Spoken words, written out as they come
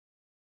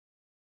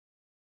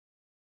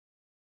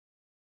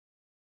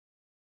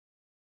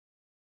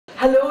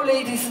Hello,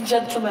 ladies and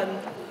gentlemen.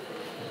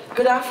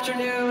 Good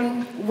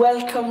afternoon.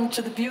 Welcome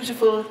to the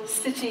beautiful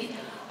city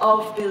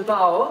of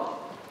Bilbao.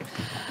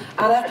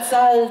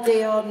 Aratzal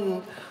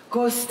deon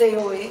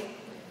gusteoi.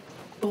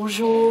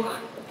 Bonjour,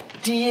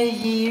 dear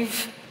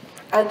Yves,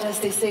 and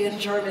as they say in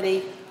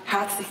Germany,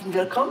 herzlichen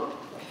Willkommen.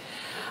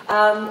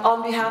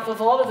 On behalf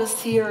of all of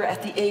us here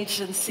at the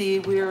agency,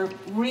 we're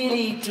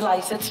really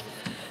delighted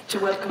to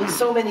welcome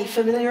so many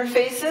familiar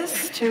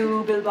faces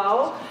to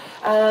Bilbao,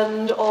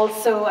 and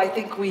also I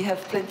think we have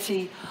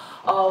plenty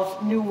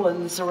of new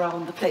ones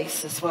around the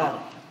place as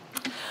well.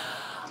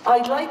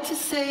 I'd like to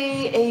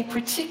say a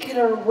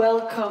particular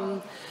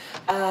welcome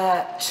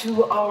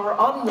to our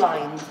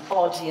online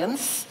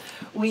audience.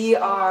 We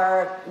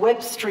are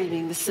web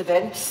streaming this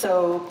event,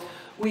 so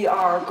we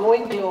are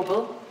going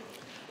global,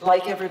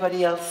 like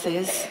everybody else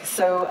is.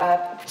 So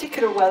a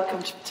particular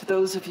welcome to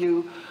those of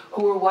you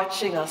who are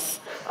watching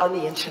us on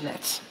the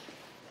internet.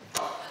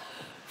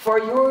 For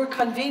your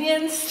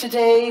convenience,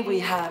 today we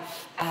have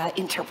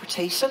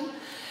interpretation,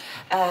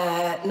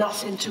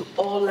 not into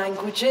all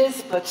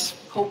languages, but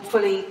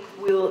hopefully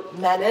we'll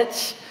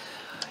manage.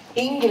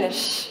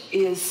 English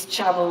is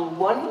channel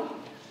 1,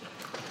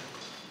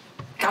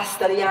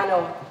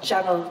 Castellano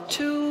channel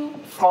 2,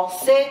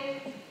 Français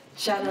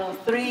channel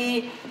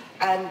 3,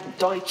 and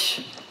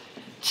Deutsch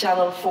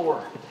channel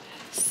 4.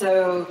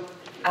 So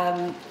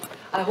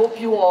I hope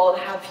you all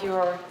have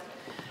your,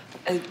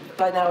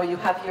 by now you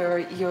have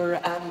your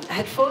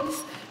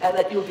headphones, and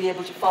that you'll be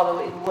able to follow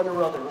in one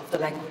or other of the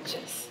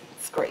languages.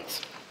 It's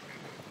great.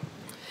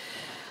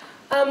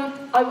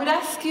 I would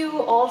ask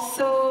you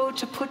also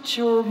to put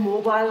your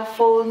mobile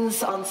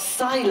phones on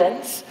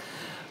silent,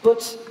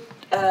 but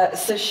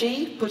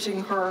Sashi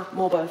putting her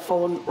mobile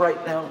phone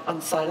right now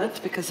on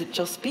silent because it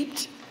just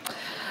beeped.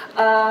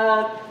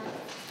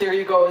 There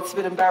you go, it's a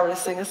bit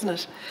embarrassing, isn't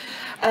it?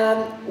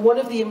 One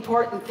of the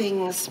important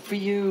things for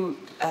you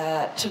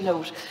to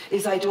note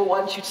is I don't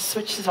want you to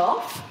switch it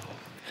off,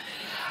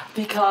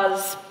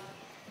 because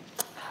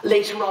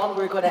later on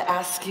we're going to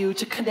ask you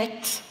to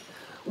connect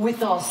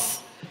with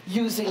us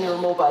using your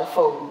mobile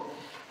phone.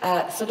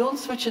 So don't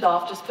switch it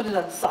off, just put it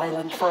on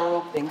silent for our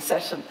opening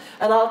session.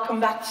 And I'll come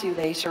back to you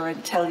later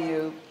and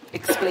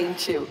explain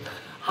to you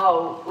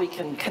how we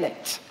can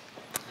connect.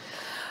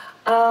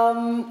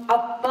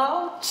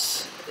 About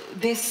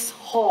this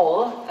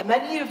hall,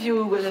 many of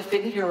you will have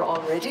been here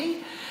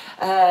already.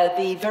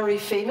 The very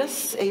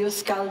famous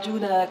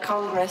Euskalduna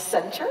Congress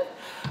Center,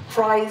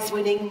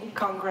 prize-winning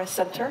Congress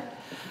Center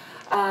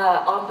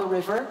on the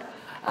river.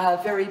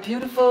 Very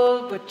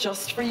beautiful, but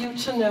just for you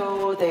to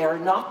know, they are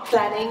not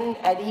planning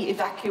any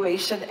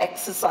evacuation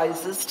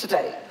exercises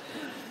today.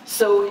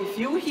 So if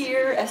you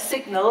hear a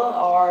signal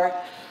or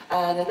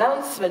an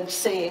announcement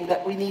saying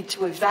that we need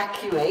to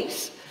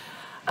evacuate,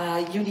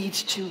 you need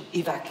to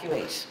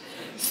evacuate.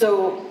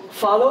 So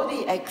follow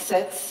the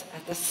exits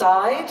at the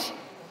side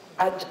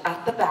and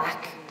at the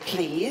back,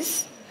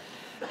 please.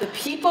 The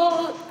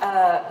people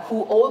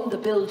who own the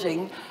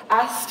building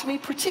asked me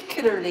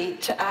particularly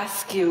to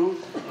ask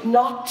you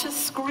not to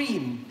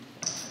scream.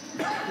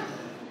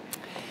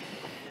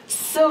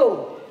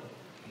 So,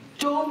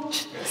 don't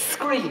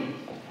scream.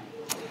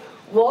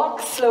 Walk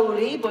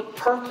slowly but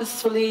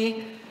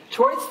purposefully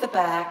towards the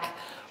back.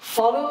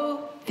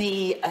 Follow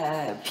the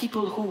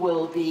people who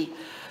will be,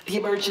 the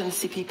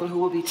emergency people who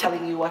will be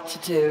telling you what to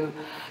do.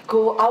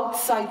 Go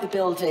outside the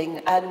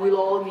building and we'll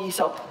all meet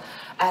up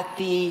at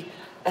the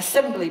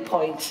assembly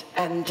point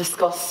and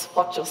discuss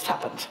what just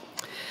happened.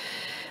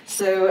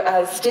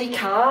 So stay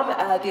calm.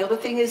 The other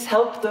thing is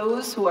help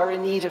those who are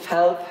in need of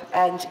help,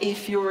 and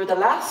if you're the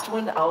last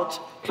one out,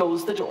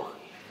 close the door.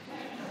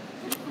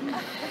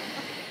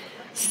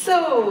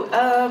 So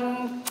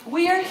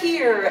we are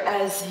here,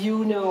 as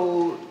you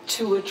know,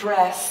 to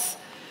address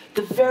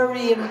the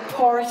very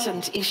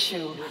important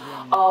issue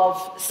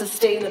of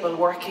sustainable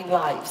working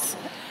lives.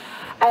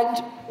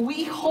 And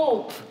we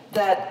hope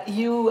that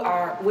you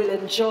will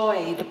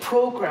enjoy the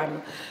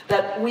program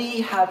that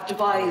we have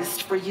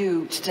devised for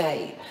you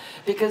today,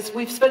 because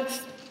we've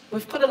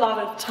put a lot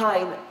of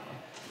time.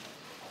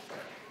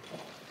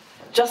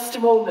 Just a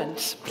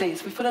moment,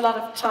 please. We've put a lot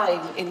of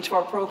time into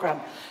our program.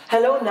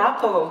 Hello,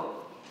 Napo.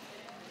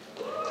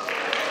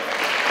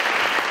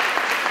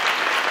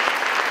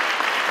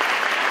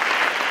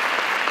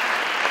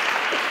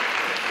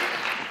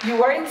 You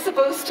weren't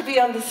supposed to be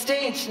on the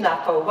stage,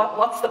 Napo.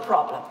 What's the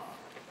problem?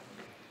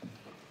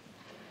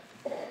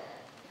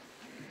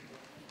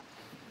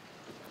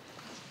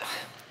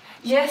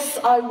 Yes,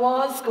 I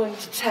was going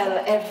to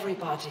tell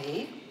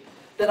everybody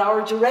that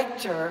our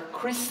director,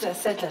 Krista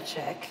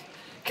Sedlacek,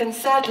 can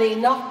sadly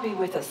not be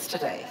with us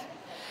today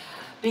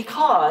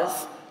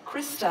because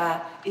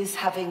Krista is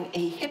having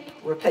a hip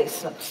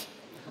replacement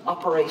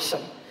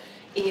operation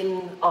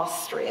in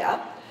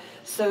Austria.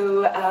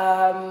 So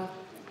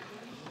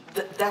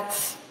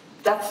that's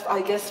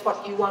I guess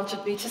what you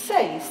wanted me to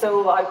say.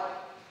 So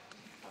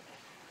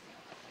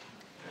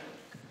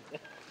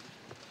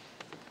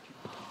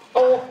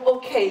Oh,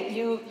 okay,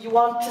 you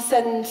want to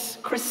send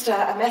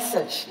Krista a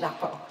message,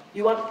 Napo?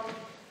 You want...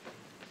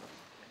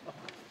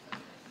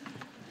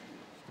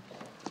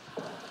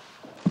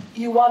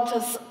 you want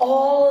us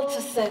all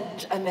to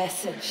send a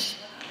message.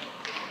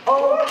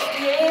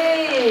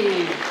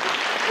 Okay,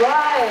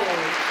 right.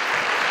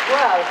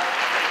 Well,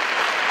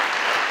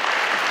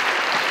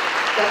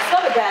 that's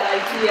not a bad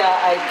idea,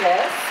 I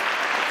guess.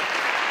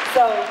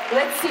 So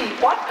let's see,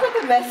 what could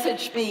the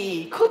message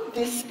be? Could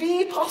this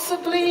be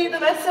possibly the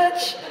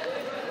message?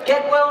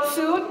 Get well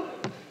soon?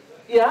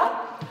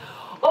 Yeah?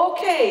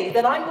 Okay,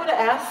 then I'm going to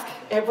ask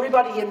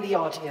everybody in the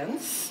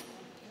audience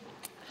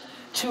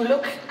to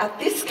look at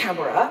this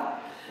camera,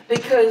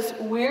 because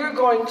we're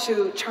going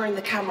to turn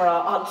the camera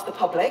onto the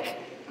public.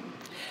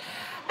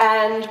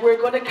 And we're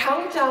going to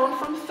count down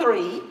from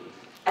 3.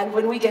 And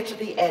when we get to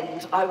the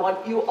end, I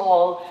want you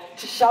all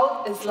to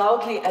shout as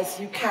loudly as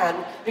you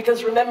can,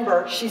 because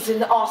remember, she's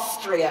in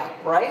Austria,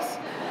 right?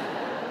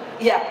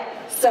 Yeah,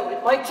 so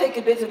it might take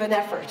a bit of an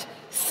effort.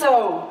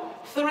 So,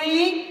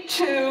 3,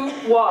 2,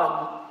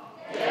 1.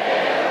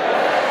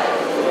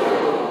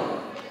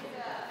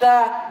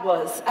 That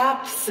was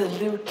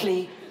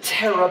absolutely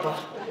terrible.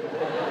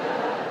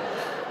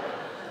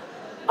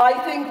 I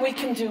think we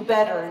can do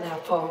better,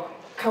 Napo.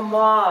 Come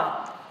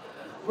on.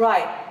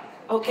 Right.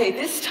 Okay,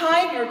 this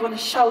time you're going to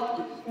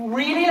shout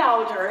really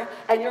louder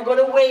and you're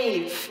going to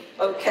wave,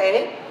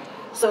 okay?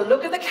 So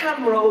look at the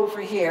camera over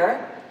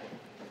here.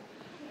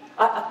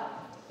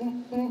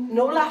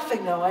 No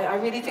laughing now, I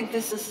really think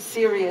this is a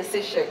serious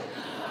issue.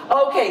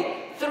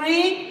 Okay,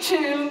 3,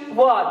 2,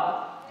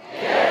 1.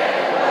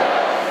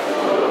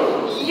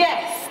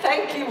 Yes,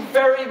 thank you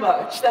very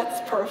much,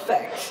 that's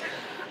perfect.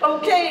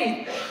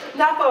 Okay,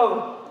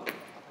 Napo,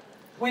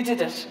 we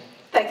did it.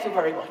 Thank you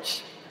very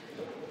much.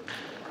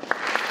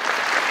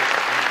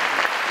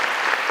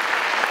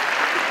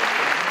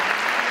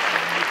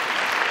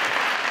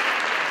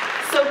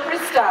 So,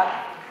 Krista,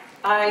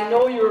 I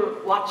know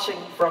you're watching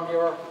from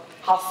your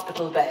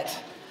hospital bed,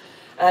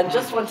 and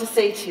just want to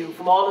say to you,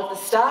 from all of the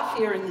staff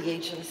here in the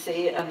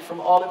agency and from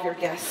all of your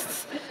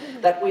guests,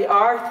 that we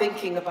are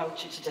thinking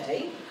about you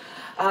today.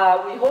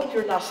 We hope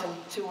you're not in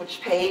too much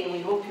pain.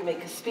 We hope you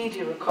make a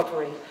speedy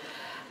recovery.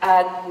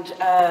 And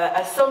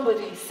as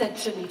somebody said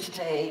to me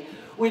today,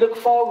 we look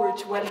forward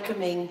to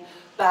welcoming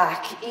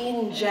back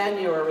in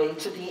January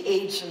to the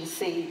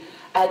agency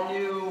a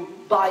new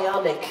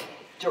bionic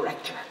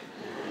director.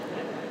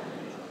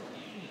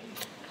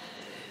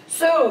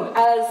 So,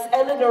 as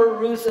Eleanor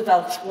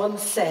Roosevelt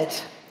once said,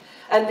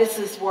 and this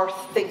is worth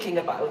thinking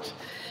about,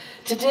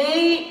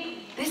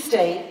 this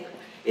day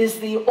is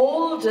the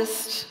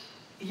oldest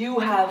you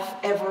have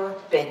ever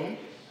been,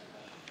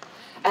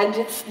 and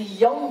it's the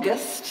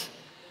youngest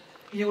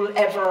you'll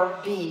ever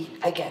be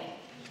again.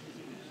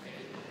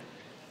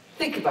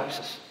 Think about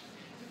it.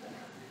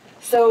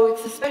 So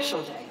it's a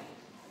special day.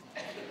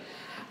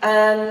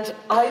 And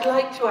I'd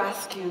like to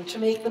ask you to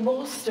make the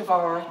most of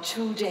our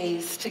 2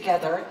 days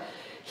together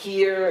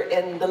here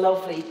in the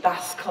lovely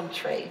Basque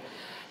country.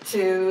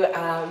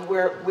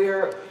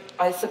 We're,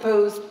 I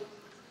suppose,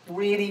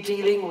 really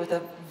dealing with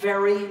a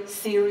very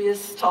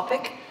serious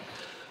topic,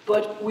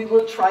 but we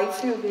will try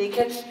to make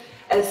it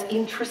as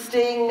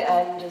interesting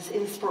and as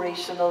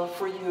inspirational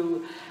for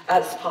you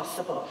as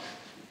possible.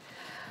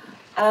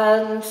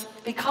 And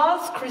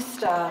because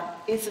Krista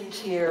isn't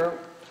here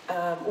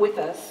with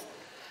us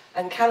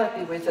and cannot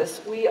be with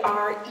us, we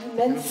are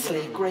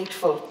immensely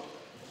grateful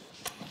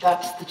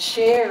that the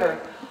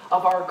chair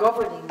of our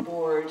governing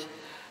board,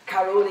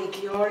 Károly,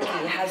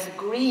 György, has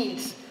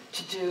agreed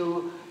to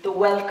do the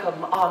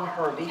welcome on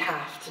her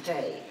behalf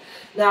today.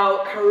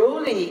 Now,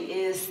 Károly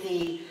is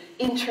the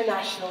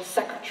International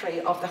Secretary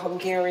of the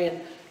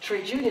Hungarian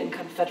Trade Union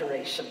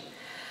Confederation.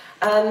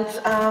 And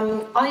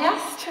I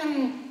asked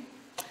him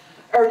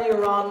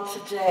earlier on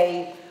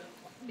today,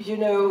 you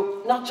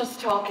know, not just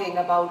talking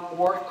about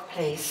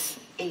workplace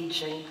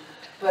aging,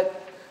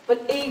 but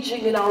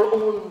aging in our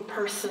own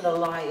personal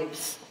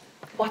lives.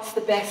 What's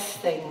the best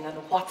thing and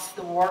what's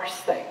the worst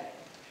thing?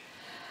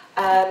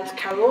 And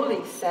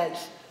Károly said,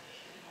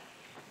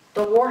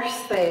 the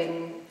worst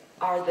thing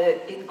are the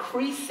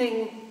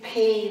increasing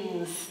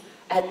pains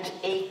and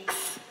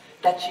aches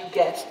that you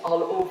get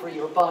all over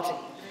your body.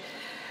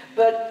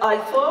 But I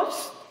thought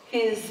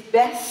his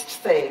best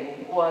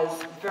thing was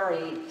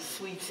very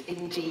sweet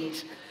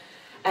indeed.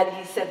 And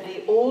he said,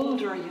 the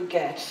older you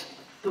get,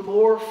 the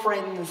more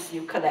friends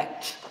you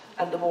collect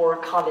and the more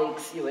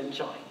colleagues you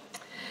enjoy.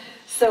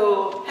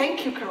 So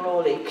thank you,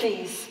 Károly.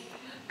 Please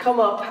come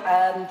up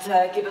and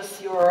give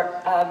us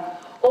your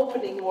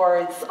opening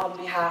words on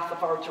behalf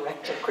of our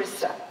director,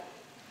 Krista.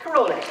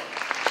 Károly.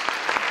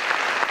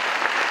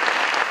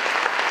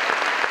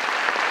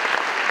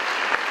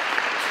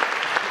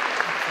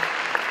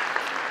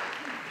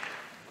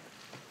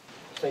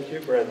 Thank you,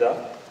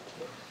 Brenda.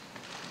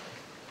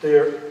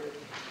 Dear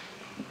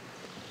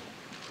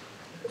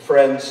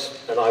friends,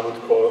 and I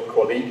would call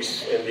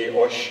colleagues in the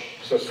OSH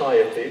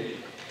Society,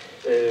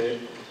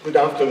 good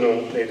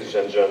afternoon, ladies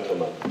and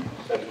gentlemen,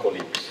 and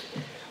colleagues.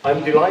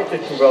 I'm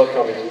delighted to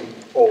welcome you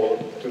all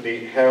to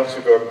the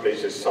Healthy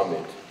Workplaces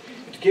Summit.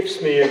 It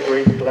gives me a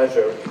great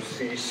pleasure to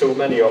see so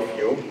many of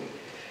you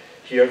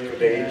here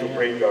today to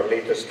bring our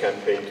latest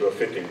campaign to a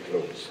fitting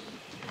close.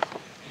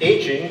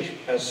 Aging,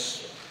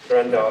 as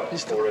Brenda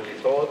already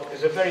thought,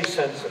 is a very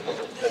sensible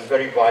and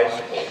very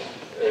visible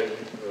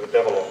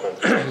development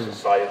in our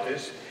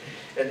societies,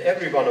 and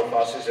every one of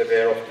us is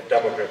aware of the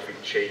demographic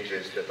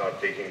changes that are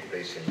taking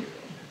place in Europe.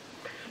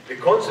 The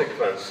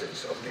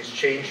consequences of these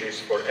changes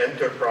for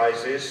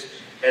enterprises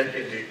and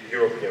in the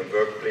European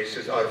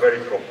workplaces are very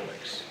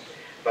complex,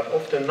 but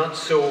often not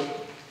so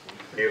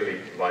clearly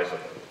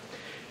visible.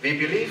 We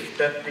believe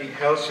that the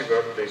Healthy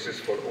Workplaces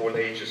for All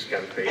Ages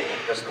campaign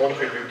has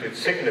contributed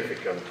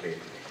significantly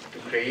to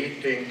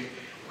creating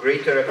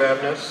greater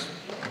awareness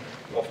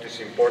of this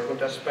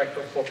important aspect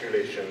of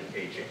population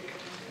aging.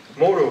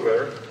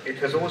 Moreover, it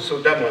has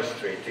also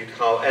demonstrated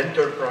how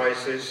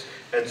enterprises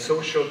and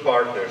social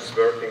partners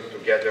working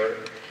together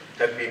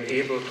have been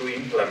able to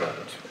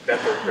implement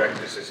better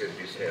practices in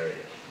this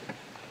area.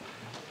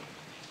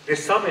 The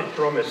summit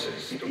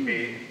promises to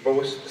be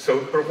both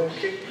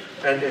thought-provoking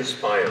and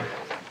inspiring.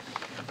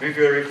 We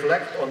will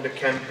reflect on the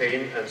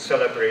campaign and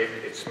celebrate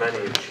its many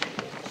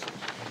achievements.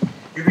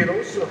 We will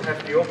also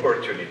have the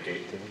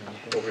opportunity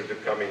over the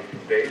coming 2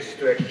 days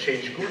to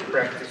exchange good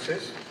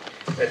practices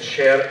and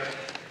share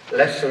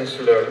lessons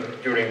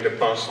learned during the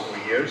past 2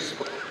 years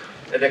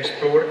and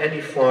explore any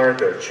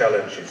further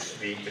challenges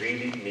we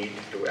really need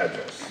to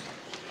address.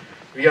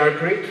 We are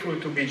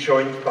grateful to be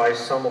joined by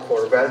some of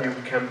our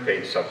valued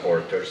campaign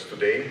supporters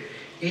today,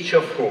 each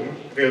of whom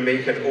will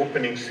make an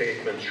opening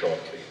statement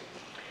shortly.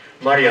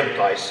 Marianne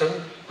Thyssen,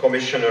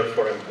 Commissioner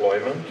for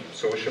Employment,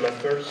 Social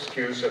Affairs,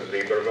 Skills and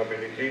Labour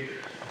Mobility,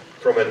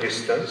 from a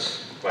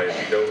distance, by a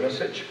video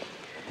message.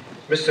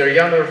 Mr.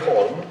 Janar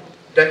Holm,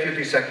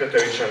 Deputy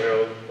Secretary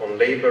General on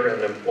Labour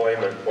and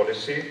Employment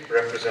Policy,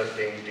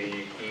 representing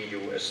the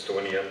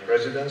EU-Estonian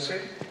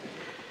Presidency.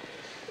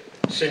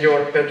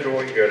 Senor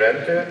Pedro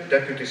Llorente,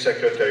 Deputy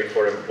Secretary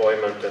for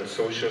Employment and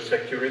Social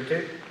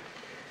Security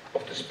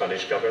of the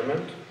Spanish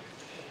government.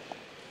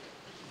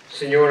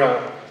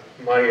 Senora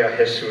María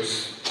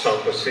Jesús San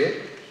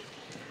José,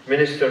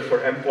 Minister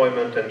for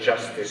Employment and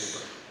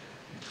Justice,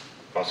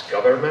 Basque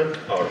government,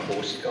 our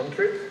host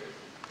country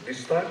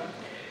this time.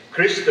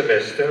 Kris the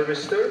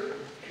Meester,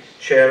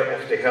 Chair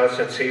of the Health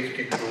and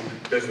Safety Group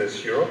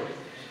BusinessEurope,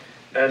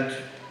 and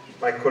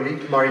my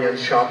colleague Marian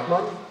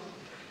Schaapman,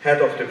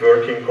 Head of the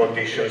Working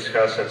Conditions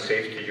Health and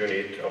Safety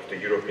Unit of the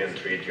European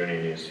Trade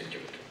Union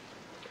Institute.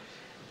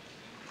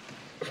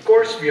 Of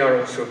course, we are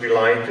also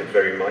delighted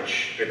very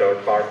much with our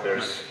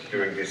partners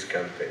during this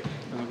campaign.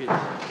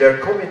 Their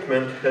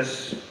commitment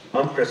has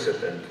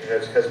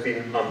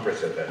been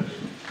unprecedented.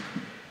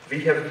 We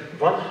have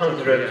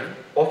 100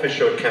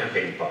 official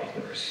campaign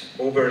partners,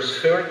 over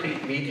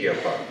 30 media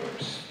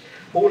partners,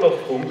 all of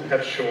whom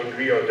have shown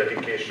real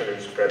dedication in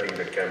spreading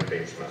the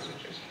campaign's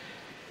messages.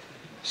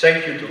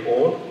 Thank you to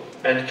all,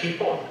 and keep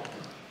on.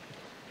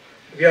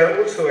 We are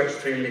also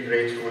extremely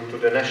grateful to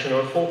the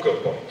national focal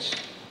points,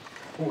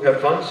 who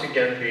have once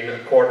again been a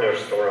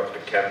cornerstone of the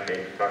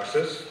campaign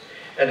success,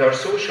 and our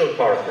social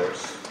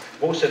partners,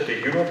 both at the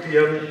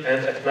European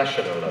and at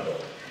national level,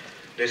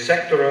 the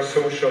sectoral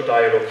social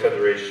dialogue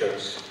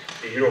federations,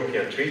 the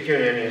European Trade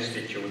Union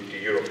Institute, the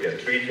European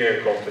Trade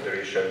Union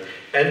Confederation,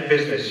 and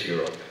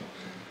BusinessEurope.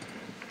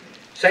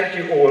 Thank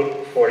you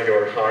all for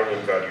your hard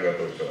and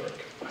valuable work.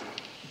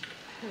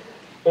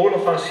 All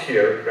of us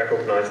here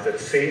recognize that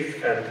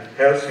safe and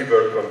healthy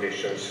work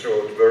conditions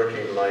throughout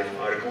working life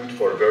are good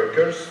for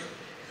workers,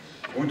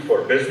 good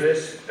for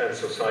business and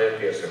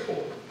society as a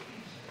whole.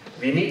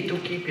 We need to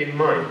keep in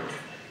mind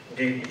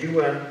the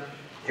UN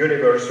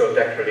Universal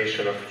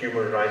Declaration of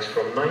Human Rights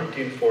from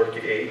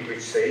 1948,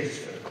 which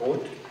says, and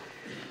quote,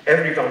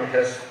 "Everyone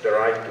has the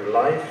right to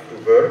life, to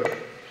work,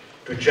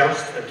 to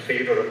just and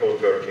favorable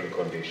working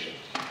conditions."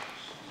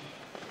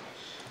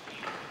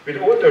 With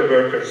older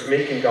workers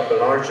making up a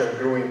large and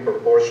growing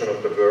proportion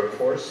of the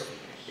workforce,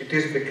 it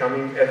is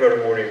becoming ever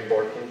more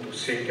important to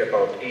think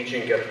about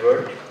aging at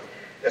work,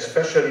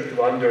 especially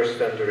to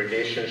understand the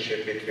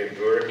relationship between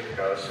work,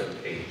 health, and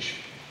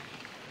age.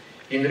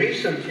 In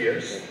recent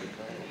years,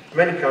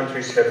 many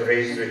countries have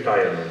raised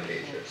retirement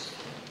ages.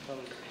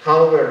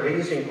 However,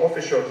 raising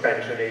official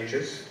pension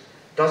ages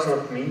does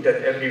not mean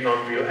that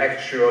everyone will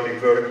actually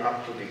work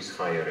up to these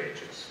higher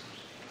ages.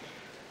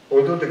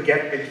 Although the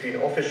gap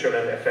between official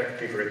and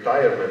effective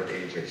retirement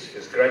ages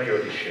is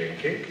gradually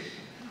shrinking,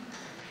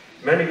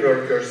 many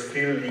workers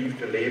still leave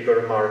the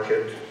labour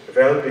market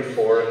well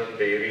before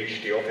they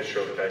reach the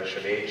official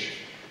pension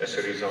age as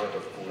a result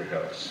of poor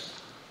health.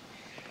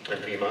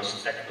 And we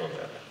must act on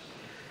that.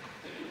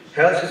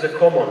 Health is a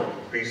common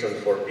reason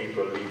for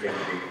people leaving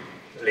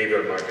the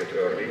labour market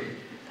early,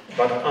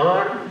 but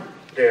are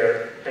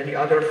there any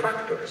other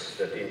factors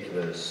that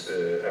influence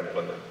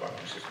employment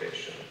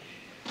participation?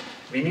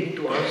 We need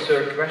to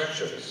answer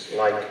questions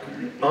like,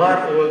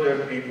 are older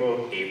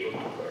people able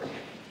to work?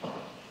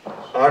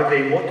 Are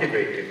they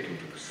motivated to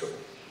do so?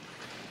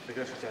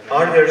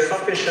 Are there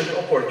sufficient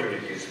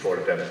opportunities for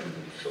them to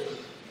do so?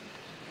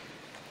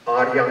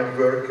 Are young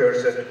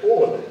workers at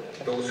all,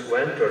 those who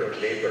enter the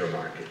labor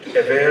market,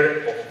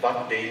 aware of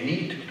what they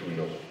need to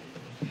know?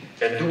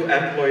 And do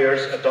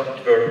employers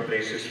adopt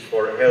workplaces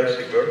for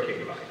healthy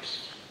working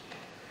lives?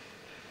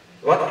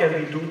 What can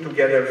we do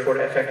together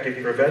for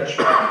effective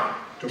prevention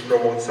to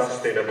promote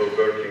sustainable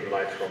working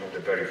life from the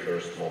very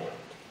first moment?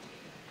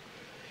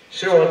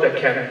 Throughout the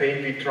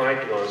campaign, we try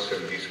to answer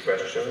these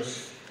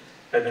questions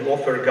and to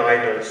offer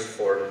guidance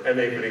for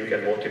enabling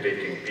and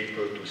motivating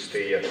people to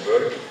stay at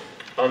work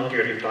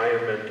until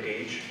retirement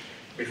age,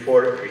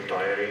 before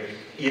retiring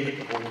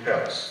in good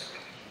health.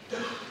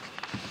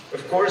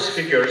 Of course,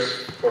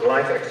 figures for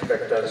life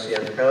expectancy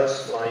and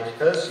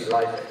healthy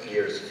life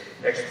years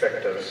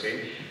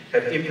expectancy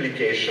have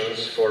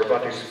implications for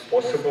what is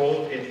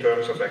possible in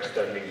terms of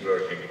extending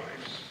working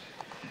lives.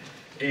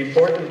 The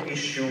important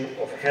issue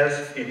of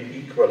health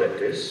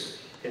inequalities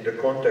in the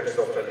context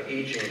of an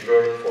aging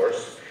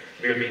workforce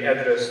will be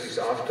addressed this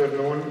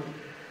afternoon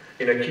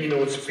in a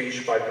keynote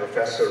speech by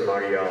Professor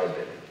Marianne.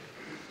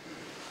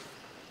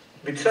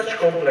 With such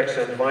complex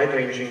and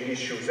wide-ranging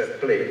issues at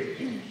play,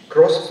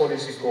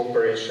 cross-policy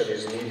cooperation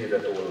is needed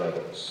at all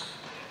levels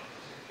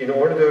in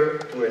order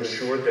to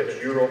ensure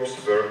that Europe's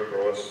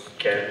workforce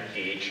can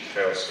age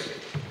healthily.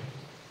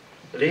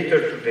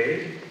 Later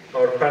today,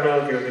 our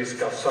panel will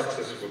discuss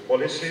successful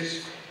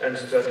policies and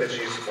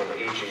strategies on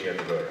aging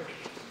and work.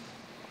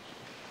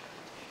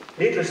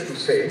 Needless to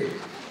say,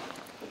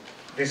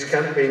 this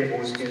campaign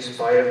was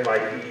inspired by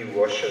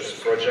EU-OSHA's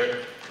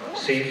project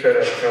Safer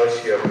and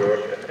Healthier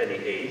Work at Any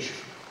Age,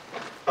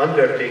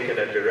 undertaken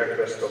at the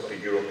request of the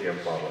European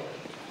Parliament.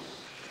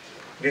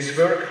 This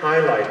work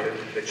highlighted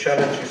the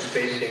challenges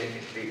facing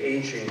the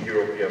aging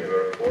European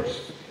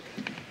workforce,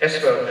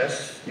 as well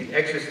as the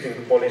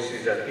existing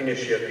policies and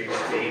initiatives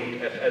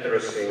aimed at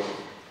addressing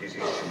these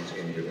issues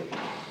in Europe.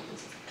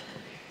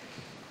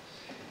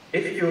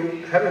 If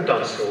you haven't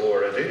done so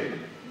already,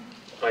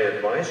 I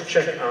advise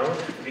check out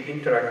the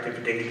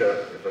interactive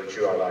data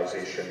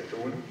visualization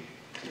tool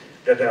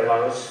that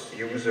allows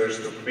users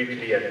to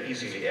quickly and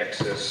easily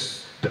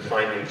access the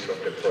findings of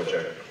the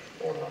project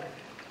online.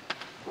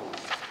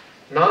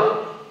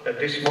 Now, at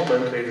this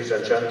moment, ladies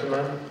and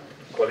gentlemen,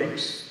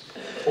 colleagues,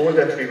 all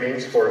that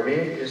remains for me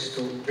is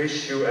to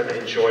wish you an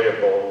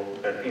enjoyable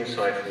and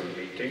insightful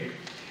meeting,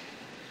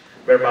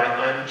 whereby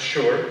I'm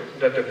sure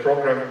that the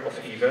program of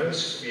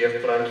events we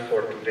have planned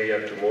for today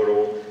and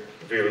tomorrow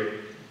will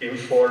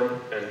inform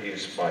and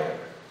inspire.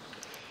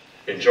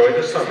 Enjoy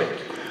the summit.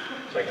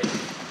 Thank you.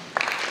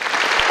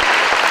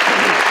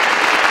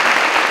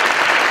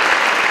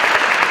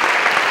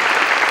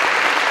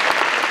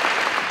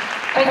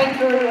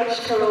 Thank you very much,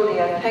 Károly,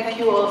 and thank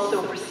you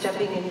also for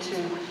stepping into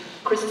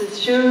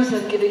Krista's shoes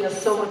and giving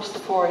us so much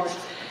support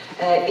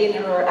in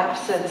her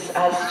absence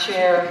as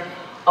chair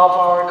of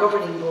our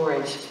governing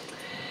board.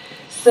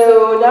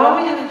 So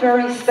now we have a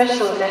very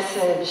special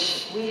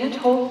message. We had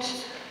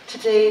hoped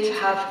today to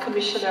have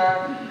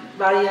Commissioner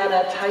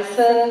Marianne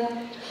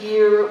Thyssen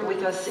here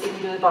with us in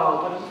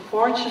Bilbao, but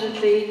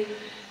unfortunately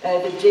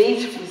the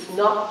date was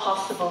not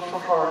possible for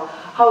her.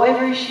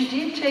 However, she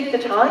did take the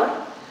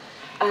time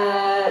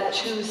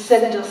to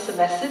send us a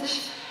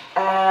message.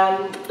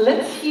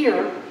 Let's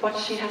hear what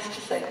she has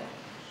to say.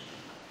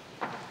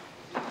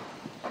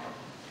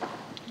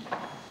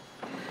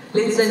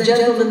 Ladies and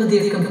gentlemen,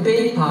 dear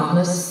campaign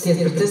partners,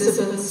 dear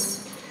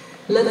participants,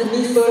 let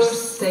me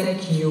first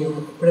thank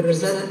you,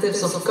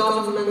 representatives of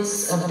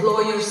governments,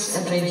 employers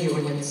and trade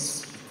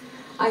unions.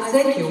 I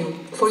thank you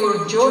for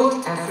your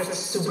joint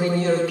efforts to bring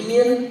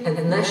European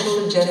and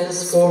national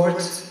agendas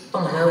forward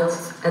on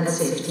health and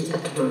safety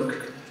at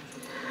work.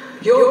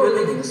 Your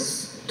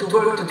willingness to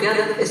work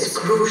together is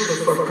crucial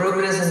for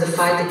progress in the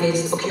fight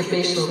against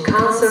occupational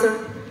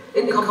cancer,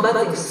 in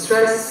combating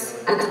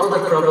stress and other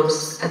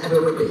problems at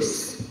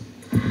workplace.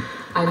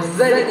 I'm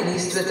very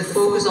pleased with the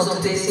focus on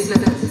today's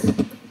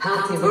event,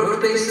 healthy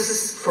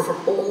workplaces for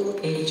all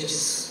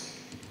ages.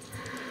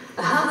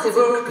 A healthy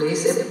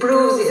workplace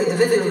improves the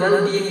individual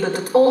well-being,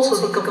 but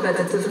also the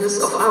competitiveness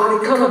of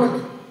our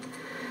economy.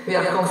 We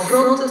are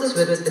confronted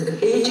with an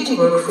aging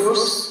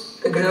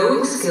workforce, a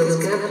growing skills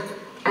gap,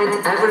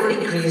 and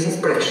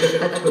ever-increasing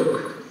pressure at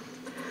work.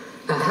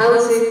 A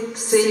healthy,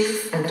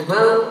 safe and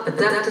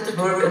well-adapted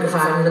work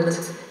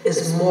environment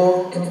is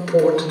more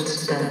important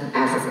than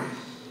ever.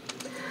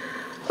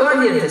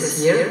 Earlier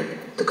this year,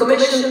 the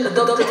Commission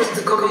adopted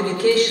the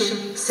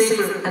communication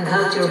Safer and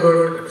Healthier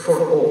Work for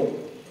All.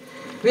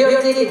 We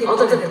are taking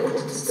other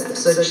important steps,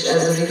 such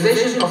as the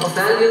revision of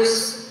values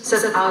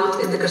set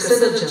out in the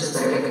Carcinogens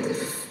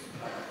Directive.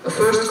 A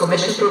first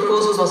Commission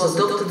proposal was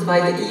adopted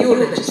by the EU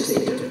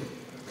legislator.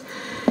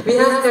 We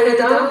have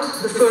carried out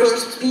the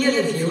first peer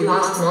review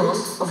last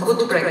month of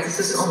good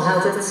practices on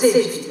health and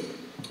safety.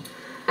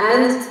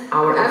 And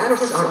our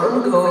efforts are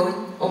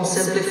ongoing on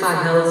simplify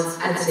health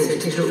and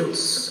safety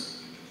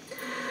rules.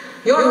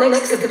 Your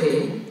next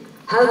campaign,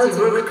 Healthy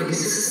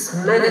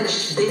Workplaces,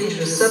 Manage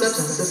Dangerous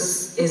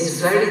Substances,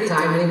 is a very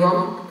timely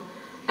one,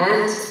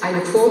 and I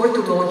look forward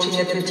to launching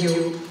it with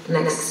you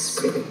next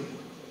spring.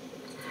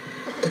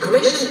 The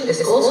Commission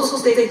is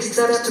also taking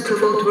steps to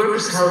promote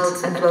workers'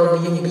 health and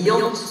well-being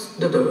beyond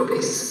the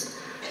workplace.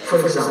 For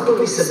example,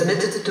 we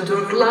submitted the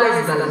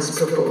work-life balance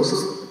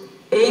proposal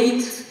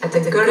aimed at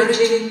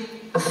encouraging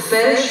a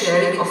fair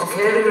sharing of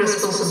caring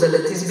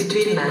responsibilities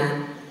between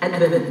men and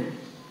women.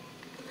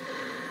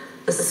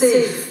 A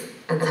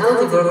safe and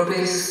healthy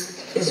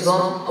workplace is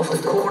one of the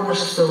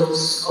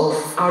cornerstones of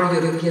our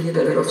European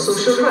Pillar of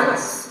Social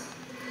Rights.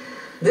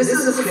 This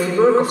is a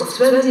framework of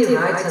 20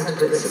 rights and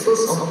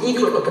principles on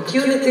equal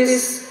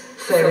opportunities,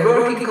 fair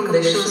working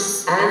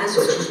conditions and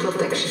social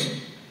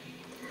protection.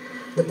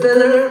 The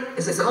pillar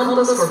is a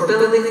compass for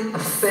building a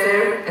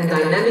fair and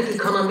dynamic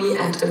economy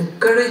and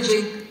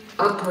encouraging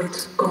upward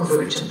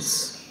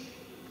convergence.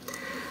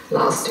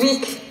 Last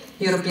week,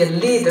 European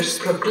leaders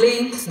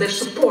proclaimed their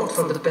support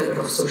for the pillar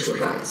of social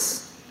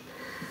rights.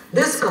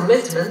 This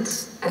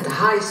commitment at the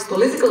highest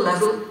political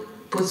level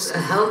puts a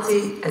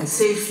healthy and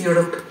safe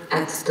Europe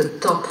at the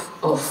top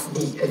of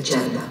the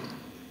agenda.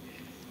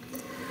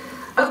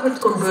 Upward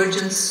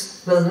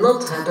convergence will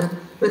not happen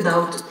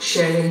without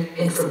sharing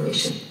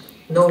information,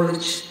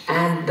 knowledge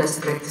and best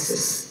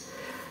practices.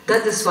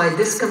 That is why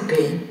this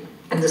campaign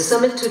and the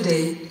summit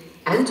today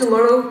and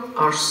tomorrow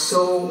are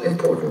so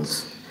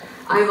important.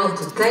 I want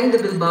to thank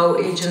the Bilbao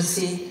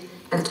Agency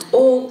and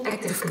all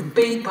active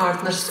campaign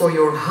partners for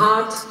your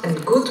hard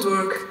and good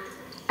work,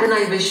 and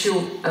I wish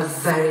you a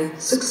very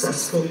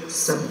successful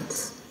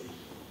summit.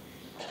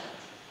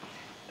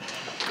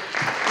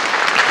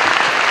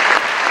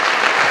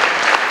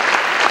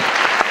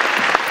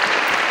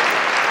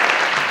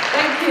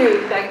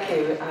 Thank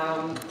you.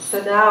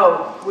 So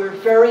now we're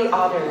very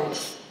honoured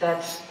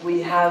that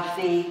we have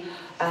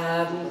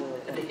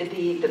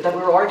that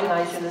we're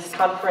organising this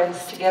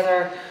conference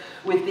together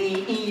with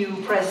the EU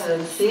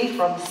Presidency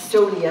from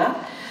Estonia.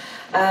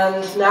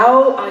 And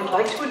now I'd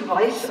like to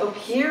invite up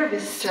here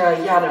Mr.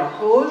 Janar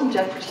Holm,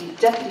 Deputy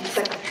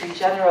Secretary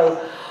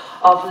General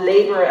of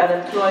Labour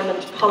and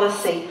Employment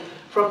Policy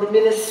from the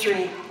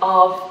Ministry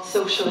of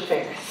Social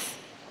Affairs.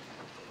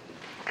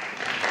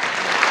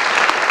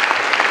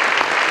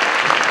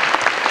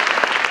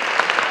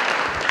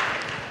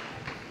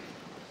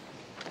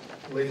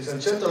 Ladies and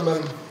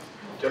gentlemen,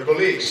 dear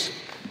colleagues,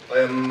 I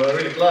am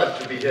really glad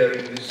to be here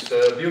in this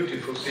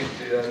beautiful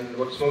city and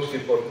what's most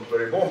important,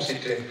 very warm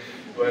city.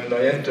 When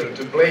I entered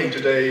the plane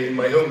today in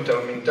my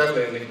hometown in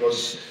Tallinn, it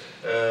was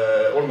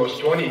almost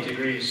 20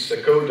 degrees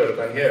colder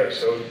than here,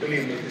 so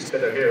believe me, it's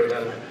better here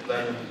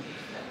than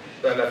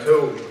at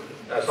home,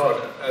 as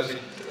hard as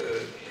it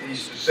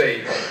is to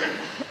say.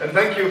 And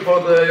thank you for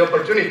the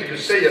opportunity to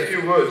say a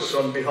few words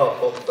on behalf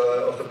of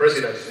the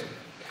Presidency.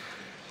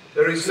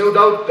 There is no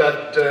doubt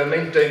that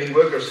maintaining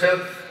workers'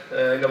 health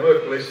in a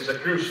workplace is a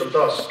crucial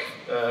task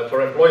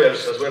for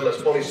employers as well as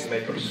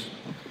policymakers.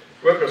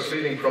 Workers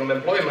leaving from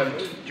employment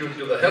due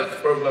to the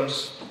health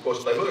problems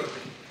caused by work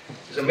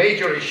is a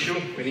major issue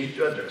we need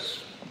to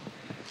address.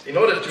 In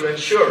order to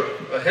ensure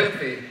a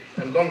healthy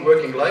and long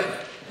working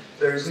life,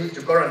 there is need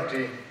to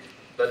guarantee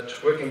that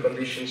working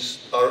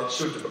conditions are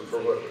suitable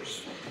for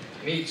workers'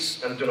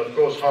 needs and do not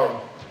cause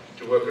harm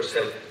to workers'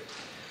 health.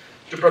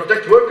 To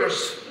protect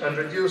workers and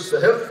reduce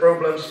the health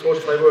problems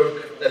caused by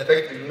work,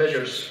 effective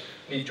measures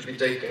need to be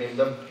taken in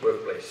the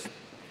workplace.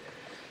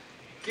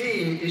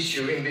 Key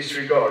issue in this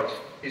regard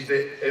is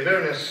the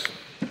awareness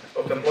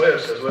of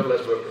employers as well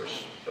as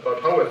workers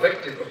about how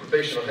effective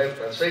occupational health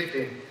and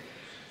safety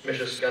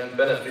measures can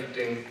benefit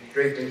in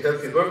creating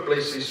healthy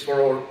workplaces for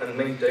all and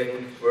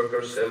maintaining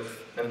workers'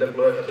 health and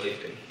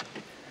employability.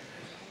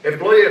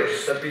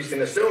 Employers, at least in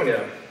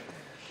Estonia,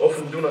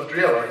 often do not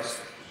realize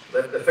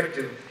that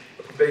effective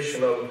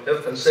occupational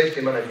health and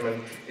safety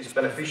management is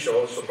beneficial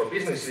also for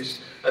businesses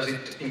as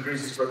it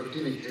increases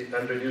productivity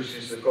and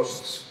reduces the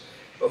costs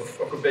of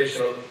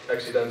occupational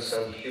accidents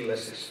and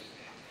illnesses.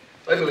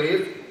 I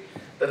believe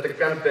that the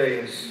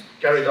campaigns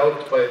carried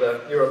out by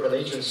the European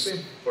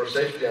Agency for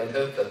Safety and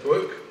Health at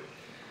Work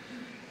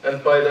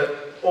and by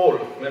all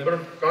member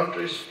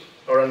countries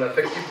are an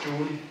effective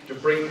tool to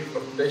bring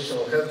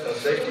occupational health and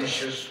safety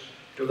issues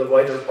to the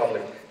wider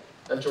public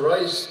and to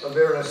raise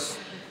awareness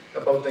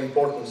about the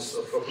importance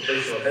of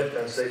occupational health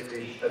and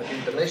safety at the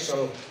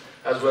international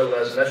as well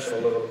as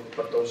national level,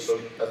 but also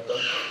at the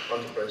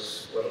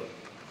enterprise level.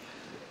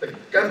 The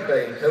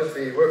campaign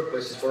Healthy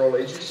Workplaces for All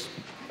Ages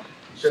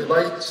shed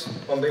light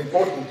on the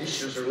important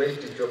issues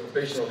related to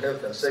occupational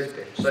health and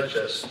safety, such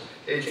as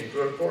aging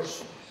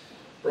workforce,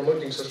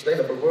 promoting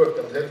sustainable work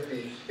and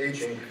healthy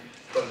aging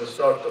from the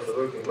start of the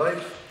working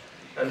life,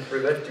 and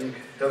preventing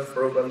health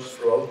problems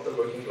throughout the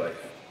working life.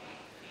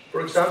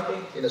 For example,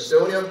 in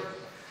Estonia,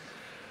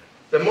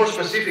 the more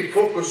specific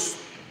focus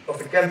of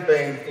the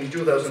campaign in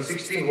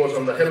 2016 was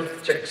on the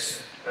health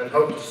checks and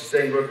how to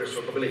sustain workers'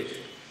 workability.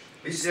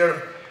 This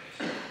year,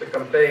 the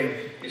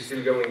campaign is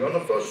still going on,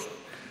 of course,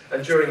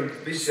 and during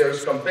this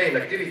year's campaign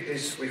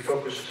activities, we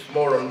focused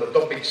more on the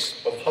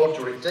topics of how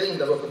to retain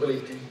the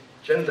workability,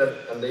 gender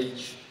and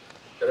age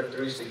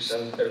characteristics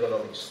and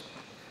ergonomics.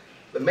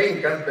 The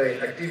main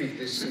campaign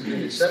activities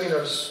included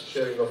seminars,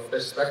 sharing of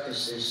best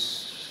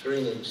practices,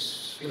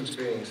 screenings, film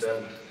screenings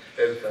and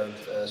Health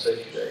and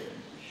Safety Day.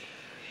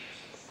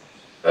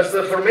 As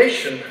the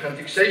formation and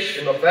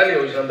fixation of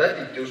values and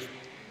attitudes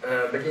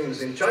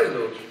begins in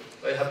childhood,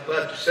 I have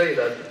glad to say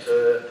that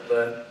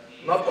the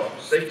NAPA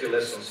safety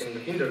lessons in the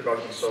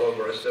kindergartens all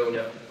over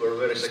Estonia were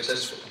very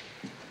successful.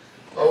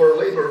 Our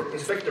Labour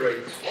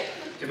Inspectorate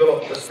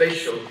developed a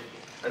special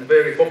and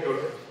very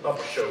popular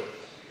NAPA show,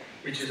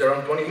 which is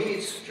around 20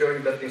 minutes.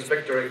 During that, the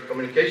Inspectorate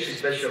communication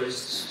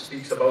specialist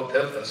speaks about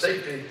health and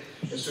safety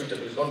and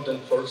suitable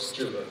content for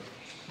children.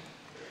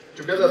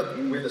 Together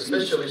with the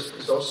specialist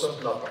is also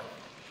NAPA,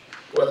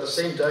 who at the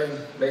same time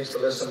makes the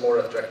lesson more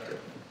attractive.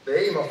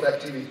 The aim of the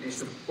activity is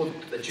to put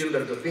the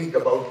children to think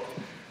about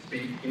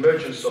the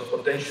emergence of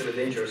potentially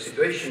dangerous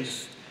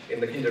situations in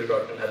the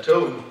kindergarten, at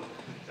home,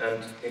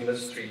 and in the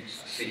street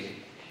scene.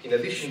 In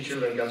addition,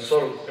 children can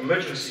solve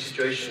emergency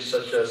situations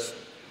such as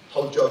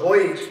how to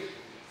avoid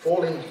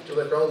falling to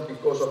the ground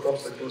because of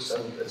obstacles,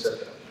 and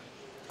etc.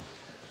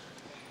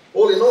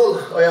 All in all,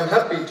 I am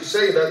happy to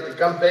say that the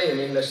campaign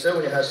in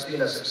Estonia has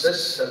been a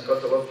success and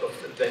got a lot of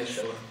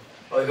attention.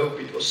 I hope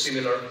it was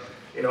similar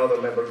in other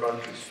member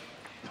countries.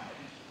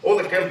 All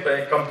the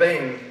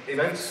campaign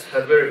events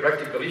had very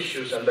practical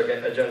issues and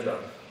agenda.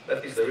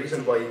 That is the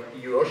reason why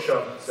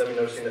EU-OSHA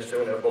seminars in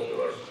Estonia are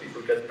popular.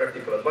 People get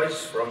practical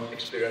advice from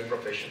experienced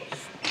professionals.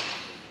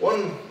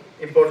 One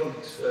important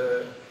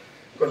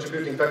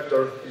contributing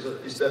factor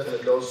is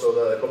definitely also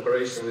the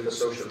cooperation with the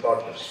social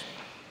partners.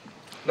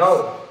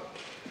 Now,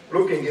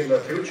 looking in the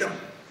future,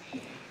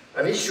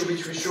 an issue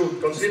which we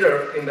should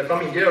consider in the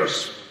coming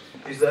years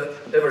is the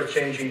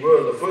ever-changing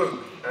world of work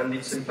and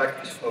its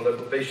impact on the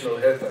occupational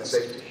health and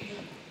safety.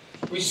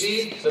 We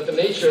see that the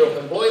nature of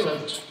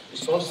employment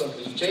is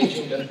constantly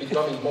changing and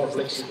becoming more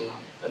flexible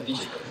and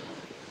digital.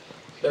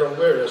 There are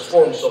various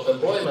forms of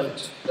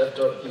employment that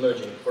are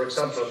emerging, for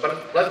example,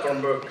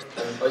 platform work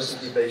and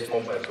ICT-based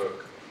mobile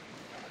work.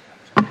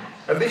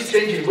 And this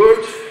changing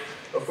world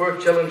of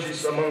work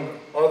challenges, among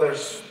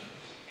others,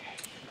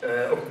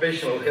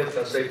 occupational health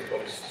and safety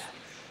policies.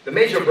 The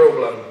major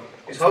problem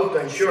is how to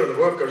ensure the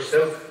worker's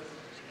health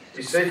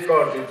is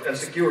safeguarded and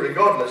secure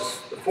regardless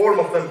the form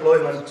of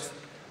employment,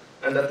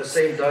 and at the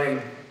same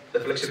time the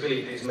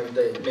flexibility is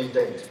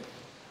maintained.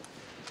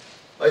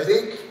 I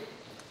think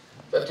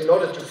that in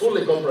order to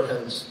fully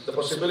comprehend the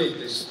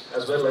possibilities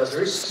as well as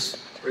risks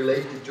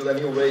related to the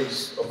new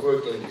ways of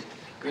working,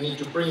 we need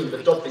to bring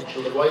the topic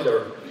to the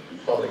wider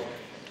public.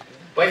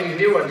 Finding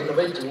new and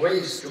innovative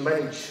ways to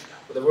manage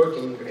the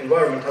working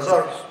environment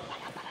hazards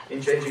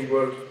in changing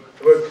work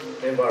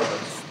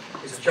environments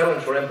is a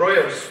challenge for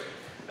employers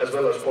as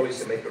well as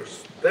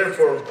policymakers.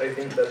 Therefore, I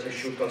think that we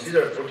should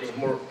consider putting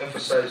more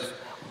emphasis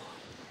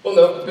on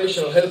the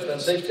occupational health and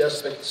safety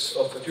aspects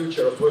of the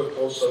future of work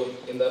also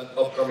in the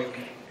upcoming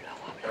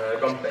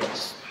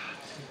campaigns.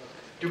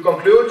 To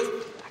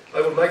conclude,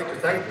 I would like to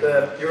thank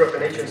the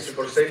European Agency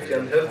for Safety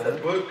and Health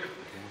at Work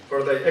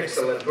for their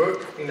excellent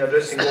work in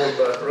addressing all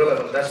the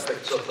relevant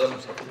aspects of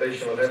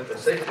occupational health and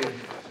safety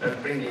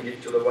and bringing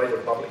it to the wider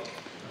public.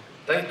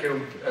 Thank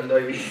you, and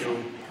I wish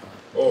you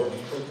all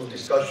fruitful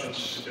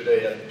discussions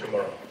today and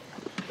tomorrow.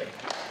 Thank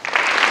you.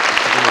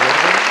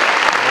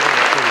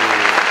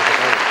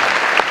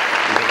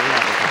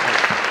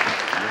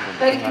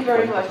 Thank you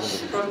very much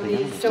from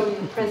the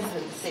Estonian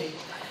Presidency.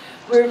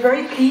 We're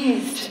very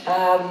pleased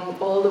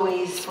all the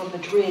ways from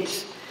Madrid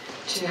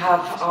to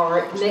have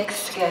our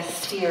next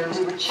guest here.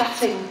 We were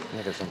chatting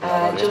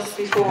just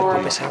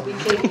before we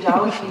came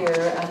down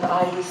here, and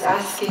I was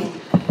asking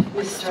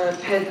Mr.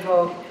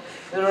 Pedro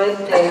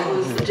Llorente,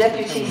 who's the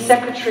Deputy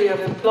Secretary of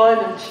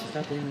Employment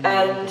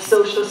and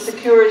Social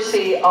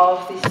Security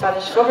of the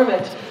Spanish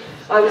government,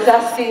 I was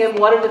asking him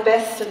what are the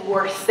best and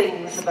worst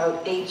things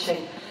about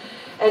aging.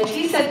 And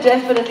he said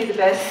definitely the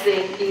best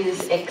thing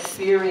is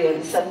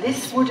experience, and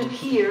this would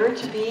appear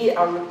to be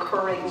a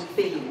recurring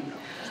theme.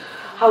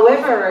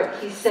 However,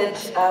 he said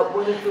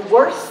one of the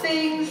worst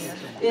things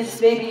is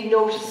maybe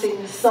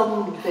noticing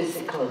some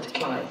physical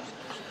decline.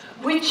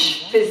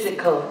 Which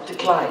physical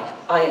decline?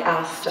 I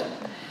asked him.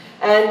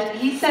 And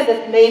he said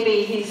that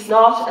maybe he's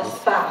not as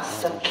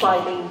fast at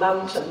climbing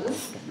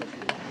mountains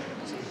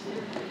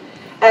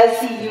as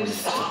he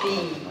used to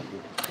be.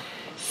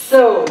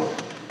 So,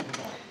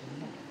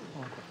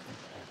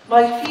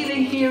 my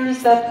feeling here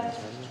is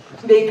that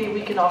maybe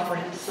we can offer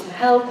him some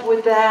help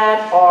with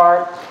that,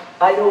 or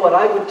I know what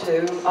I would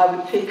do. I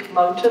would pick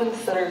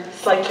mountains that are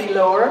slightly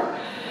lower.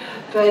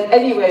 But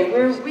anyway,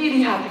 we're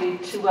really happy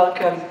to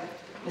welcome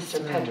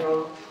Mr.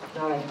 Pedro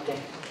Llorente.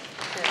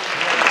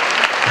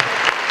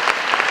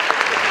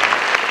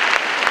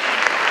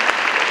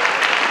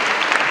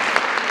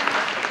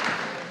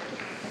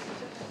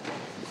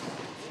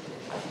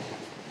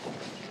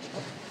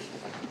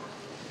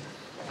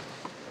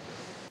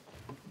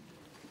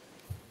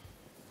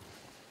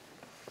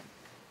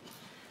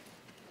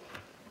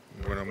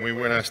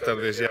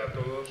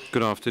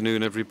 Good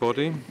afternoon,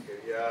 everybody,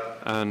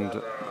 and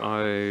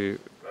I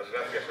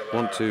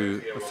want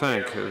to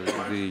thank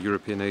the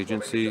European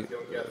Agency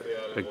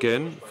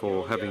again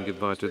for having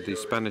invited the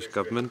Spanish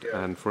government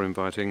and for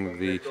inviting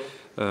the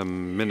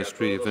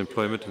Ministry of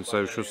Employment and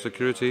Social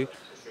Security,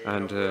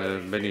 and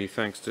many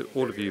thanks to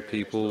all of you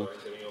people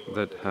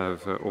that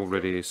have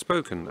already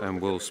spoken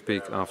and will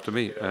speak after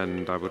me.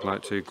 And I would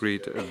like to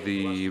greet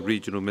the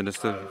Regional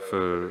Minister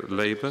for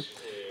Labour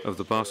of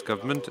the Basque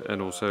government,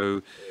 and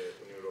also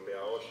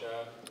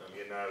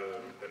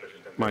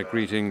my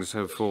greetings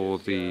for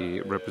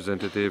the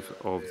representative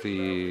of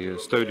the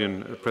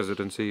Estonian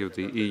Presidency of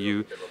the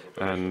EU,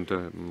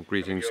 and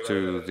greetings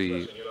to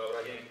the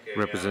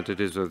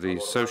representatives of the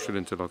social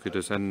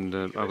interlocutors. And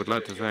I would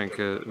like to thank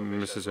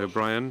Mrs.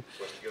 O'Brien,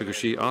 because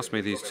she asked me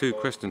these two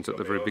questions at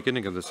the very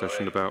beginning of the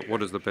session about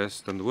what is the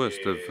best and the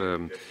worst of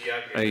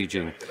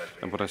aging.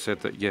 And what I said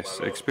that yes,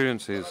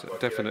 experience is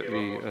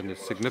definitely a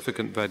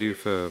significant value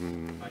for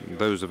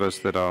those of us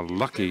that are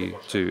lucky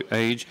to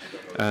age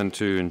and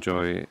to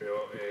enjoy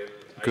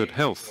good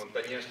health.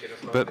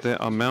 But there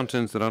are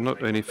mountains that are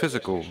not only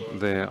physical,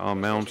 there are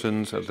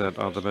mountains that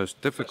are the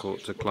most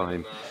difficult to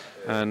climb,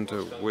 and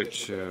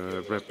which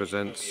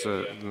represents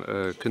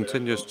a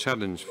continuous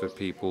challenge for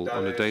people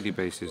on a daily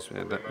basis,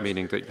 that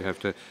meaning that you have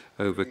to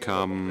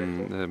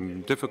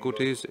overcome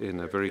difficulties in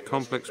a very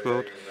complex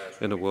world,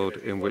 in a world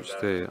in which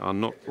there are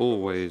not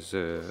always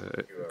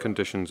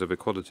conditions of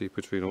equality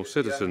between all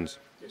citizens.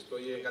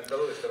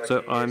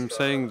 So I'm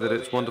saying that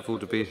it's wonderful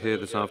to be here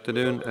this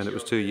afternoon, and it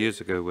was 2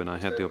 years ago when I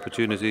had the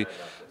opportunity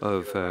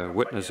of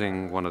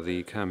witnessing one of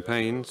the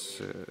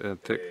campaigns.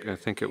 I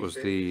think it was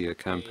the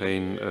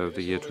campaign of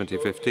the year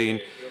 2015,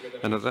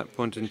 and at that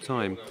point in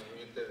time,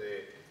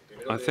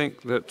 I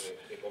think that,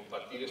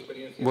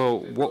 well,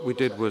 what we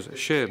did was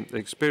share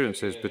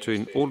experiences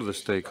between all of the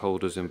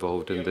stakeholders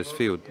involved in this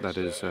field, that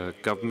is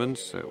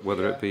governments,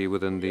 whether it be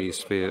within the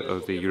sphere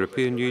of the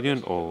European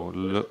Union or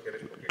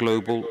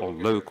global or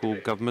local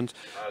government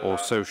or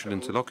social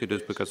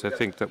interlocutors, because I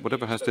think that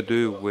whatever has to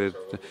do with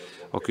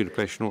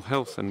occupational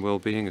health and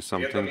well-being is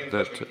something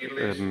that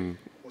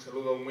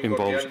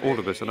involves all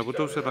of us. And I would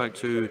also like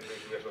to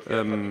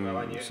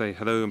say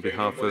hello on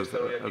behalf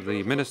of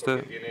the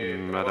Minister,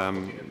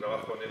 Madame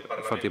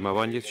Fatima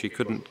Wanyes. She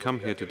couldn't come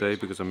here today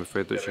because I'm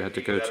afraid that she had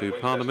to go to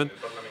Parliament,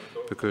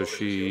 because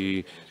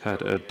she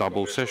had a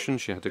double session.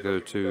 She had to go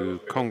to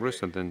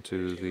Congress and then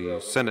to the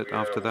Senate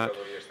after that,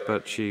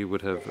 but she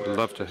would have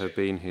loved to have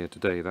been here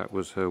today. That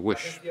was her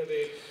wish.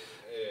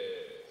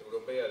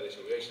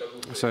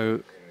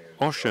 So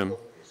OSHA,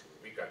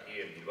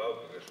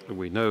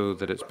 we know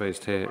that it's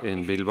based here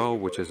in Bilbao,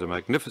 which is a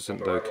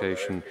magnificent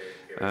location,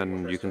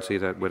 and you can see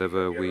that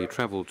whenever we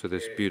travel to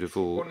this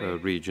beautiful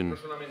region.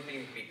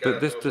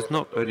 But this does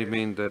not only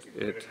mean that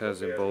it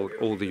has involved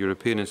all the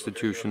European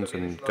institutions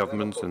and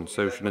governments and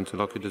social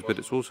interlocutors, but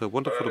it's also a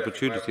wonderful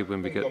opportunity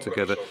when we get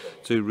together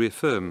to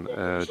reaffirm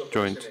a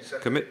joint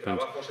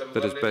commitment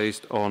that is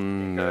based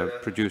on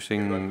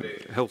producing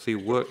healthy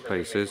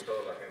workplaces,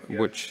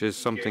 which is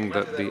something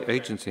that the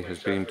agency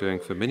has been doing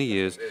for many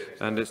years.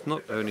 And it's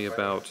not only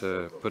about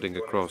putting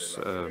across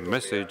a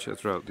message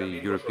throughout the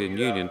European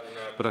Union,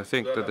 but I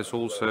think that this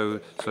also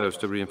serves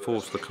to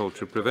reinforce the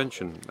culture of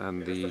prevention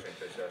and the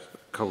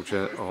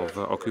culture of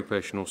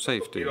occupational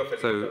safety.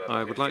 So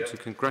I would like to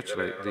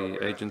congratulate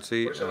the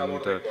agency,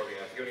 and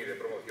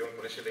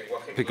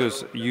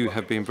because you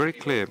have been very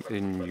clear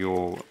in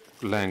your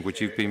language,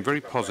 you've been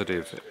very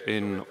positive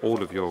in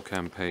all of your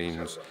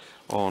campaigns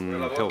on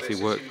healthy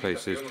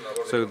workplaces.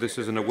 So this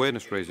is an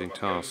awareness-raising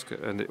task,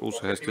 and it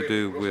also has to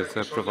do with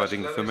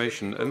providing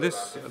information. And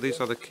these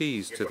are the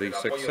keys to the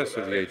success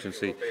of the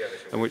agency,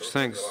 and which,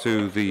 thanks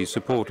to the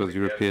support of the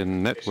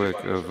European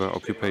Network of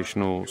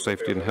Occupational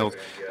Safety and Health,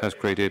 has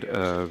created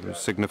a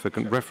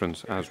significant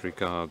reference as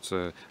regards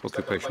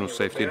occupational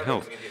safety and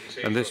health.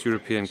 And this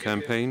European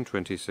campaign,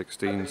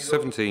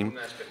 2016-17,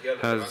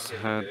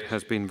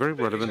 has been very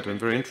relevant and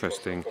very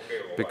interesting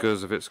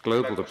because of its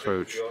global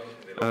approach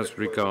as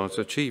regards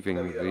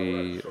achieving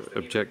the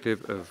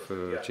objective of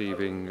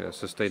achieving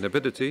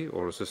sustainability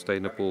or a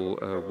sustainable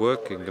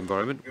working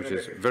environment, which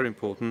is very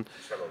important,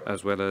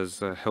 as well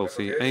as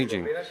healthy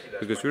aging.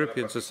 Because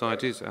European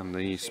societies, and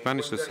the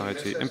Spanish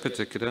society in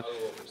particular,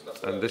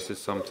 and this is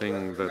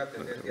something that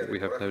we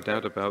have no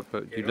doubt about,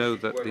 but you know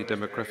that the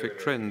demographic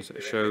trends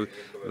show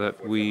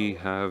that we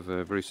have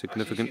a very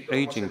significant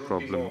aging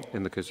problem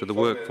in the case of the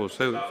workforce.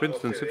 So, for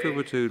instance, if we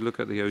were to look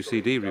at the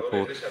OECD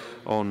report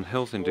on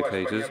health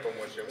indicators,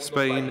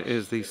 Spain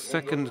is the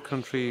second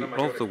country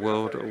of the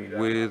world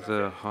with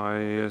the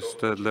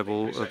highest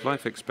level of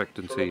life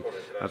expectancy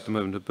at the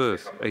moment of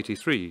birth,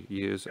 83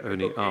 years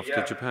only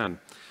after Japan.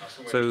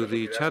 So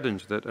the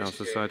challenge that our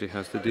society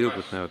has to deal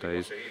with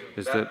nowadays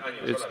is that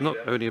it's not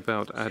only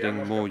about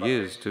adding more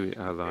years to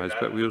our lives,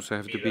 but we also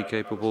have to be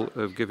capable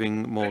of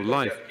giving more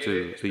life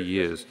to the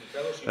years.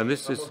 And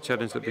this is a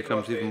challenge that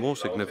becomes even more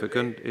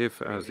significant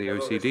if, as the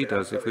OECD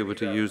does, if we were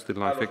to use the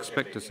life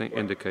expectancy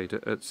indicator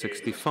at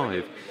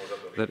 65.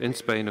 That in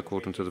Spain,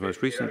 according to the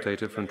most recent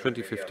data from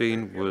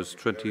 2015, was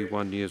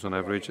 21 years on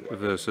average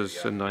versus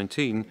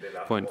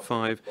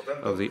 19.5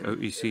 of the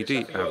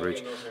OECD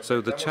average.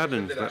 So the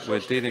challenge that we're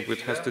dealing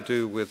with has to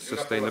do with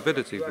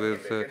sustainability,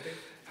 with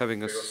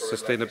having a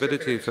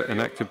sustainability for an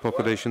active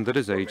population that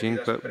is aging,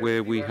 but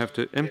where we have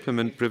to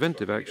implement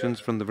preventive actions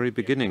from the very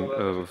beginning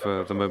of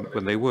the moment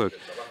when they work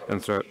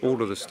and throughout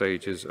all of the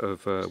stages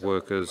of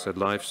workers'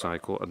 life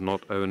cycle, and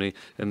not only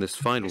in this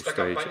final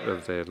stage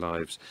of their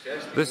lives.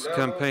 This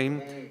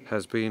campaign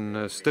has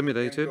been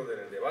stimulated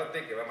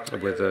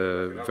with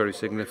a very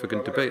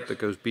significant debate that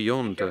goes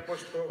beyond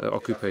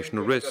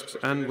occupational risks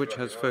and which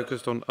has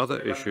focused on other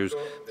issues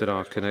that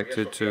are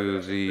connected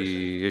to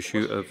the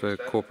issue of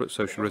corporate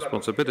social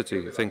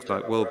responsibility, things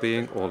like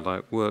well-being or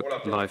like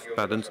work-life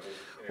balance,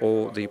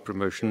 or the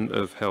promotion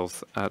of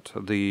health at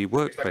the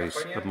workplace,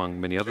 among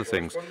many other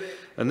things.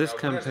 And this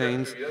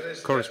campaign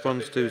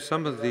corresponds to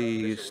some of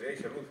the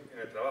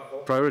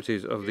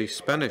priorities of the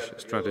Spanish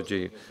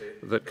strategy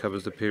that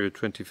covers the period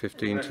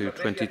 2015 to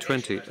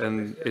 2020.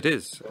 And it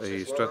is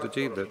a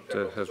strategy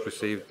that has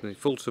received the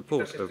full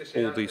support of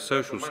all the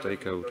social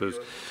stakeholders.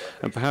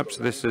 And perhaps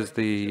this is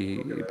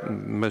the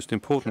most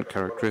important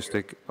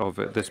characteristic of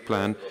this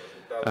plan.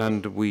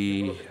 And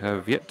we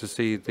have yet to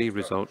see the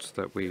results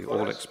that we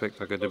all expect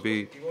are going to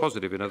be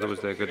positive. In other words,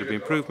 there are going to be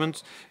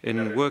improvements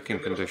in working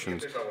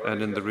conditions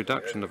and in the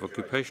reduction of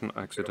occupational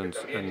accidents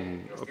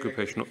and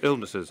occupational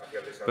illnesses.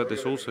 But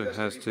this also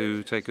has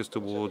to take us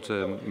towards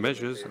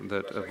measures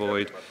that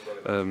avoid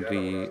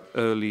the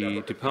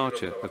early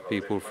departure of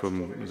people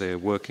from their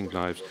working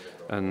lives,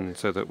 and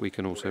so that we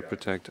can also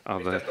protect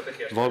other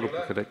vulnerable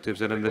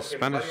collectives. And in the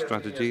Spanish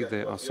strategy,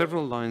 there are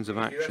several lines of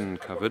action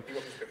covered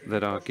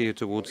that are geared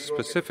towards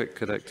specific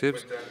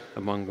collectives,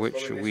 among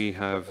which we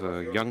have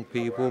young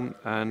people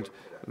and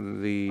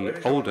the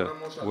older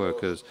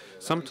workers.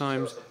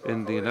 Sometimes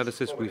in the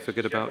analysis we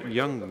forget about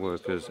young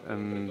workers,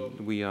 and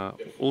we are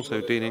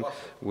also dealing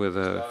with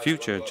a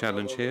future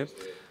challenge here.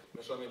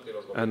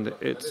 And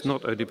it's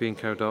not only being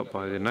carried out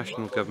by the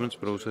national governments,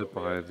 but also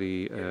by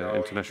the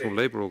International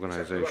Labour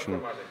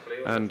Organization.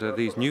 And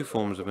these new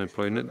forms of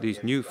employment,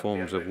 these new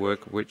forms of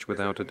work, which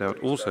without a doubt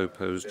also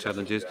pose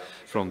challenges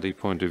from the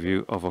point of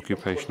view of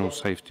occupational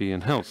safety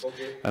and health.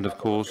 And of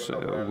course,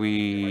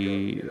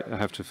 we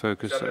have to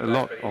focus a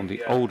lot on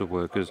the older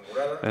workers.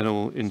 And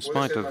in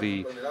spite of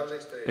the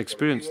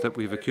experience that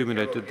we've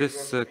accumulated,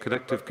 this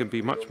collective can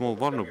be much more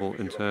vulnerable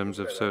in terms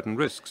of certain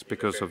risks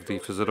because of the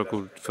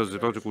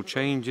physiological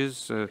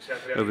changes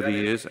over the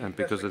years and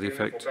because of the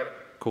effect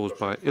caused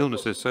by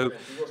illnesses. So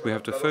we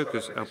have to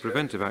focus our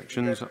preventive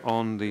actions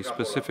on the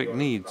specific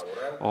needs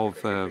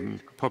of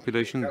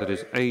population that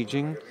is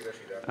aging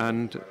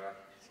and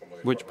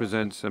which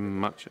presents a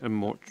much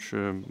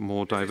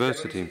more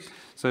diversity.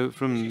 So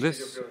from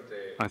this,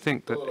 I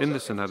think that in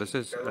this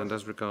analysis, and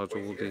as regards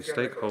all the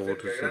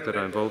stakeholders that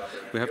are involved,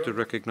 we have to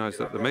recognize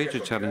that the major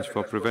challenge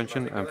for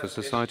prevention and for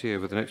society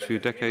over the next few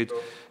decades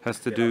has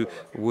to do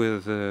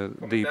with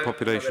the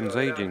population's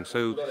aging.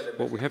 So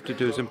what we have to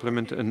do is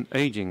implement an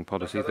aging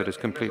policy that is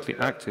completely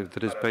active,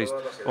 that is based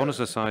on a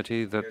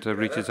society that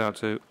reaches out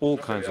to all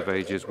kinds of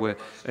ages, where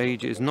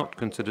age is not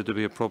considered to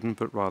be a problem,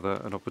 but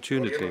rather an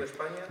opportunity.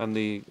 And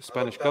the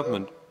Spanish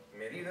government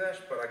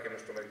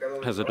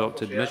has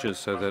adopted measures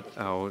so that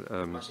our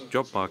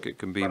job market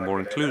can be more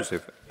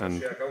inclusive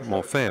and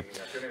more fair,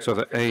 so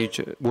that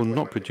age will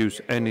not produce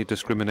any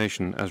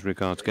discrimination as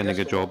regards getting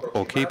a job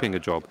or keeping a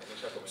job.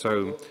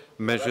 So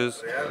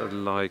measures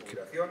like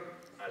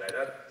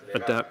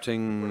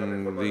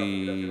adapting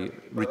the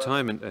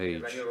retirement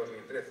age,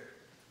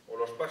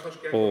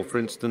 or, for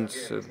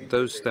instance,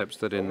 those steps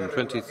that in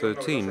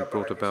 2013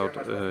 brought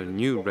about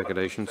new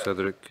regulations so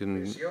that it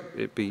can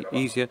be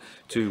easier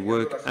to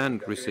work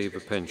and receive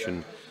a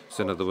pension.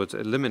 So in other words,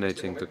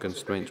 eliminating the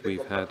constraints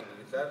we've had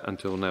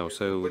until now.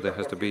 So there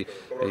has to be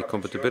a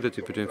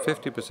compatibility between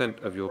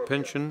 50% of your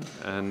pension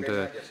and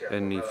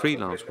any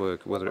freelance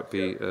work, whether it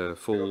be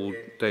full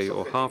day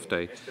or half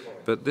day.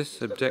 But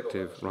this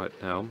objective right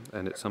now,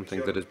 and it's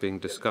something that is being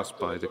discussed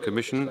by the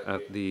Commission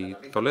at the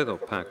Toledo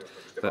Pact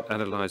that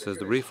analyzes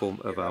the reform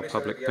of our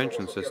public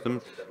pension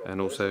system,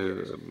 and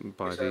also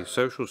by the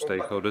social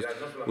stakeholders,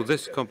 well,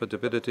 this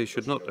compatibility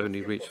should not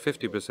only reach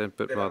 50%,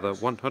 but rather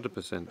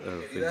 100%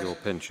 of your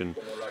pension.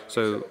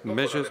 So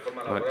measures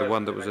like the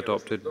one that was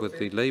adopted with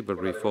the labour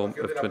reform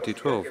of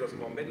 2012.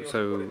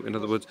 So, in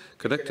other words,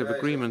 collective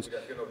agreements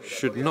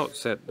should not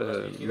set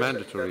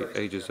mandatory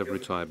ages of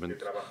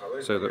retirement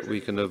so that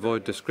we can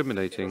avoid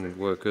discriminating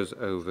workers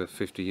over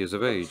 50 years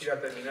of age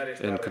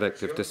in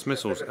collective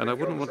dismissals. And I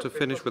wouldn't want to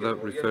finish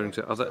without referring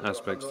to other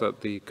aspects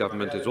that the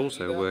government is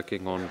also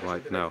working on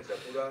right now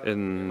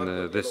in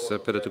this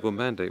political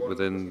mandate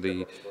within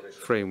the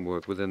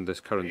framework, within this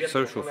current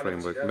social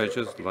framework.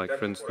 Measures like,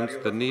 for instance,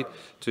 the need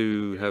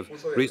to have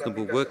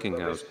reasonable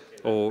working hours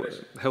or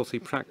healthy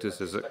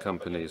practices at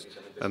companies.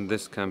 And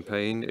this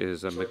campaign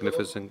is a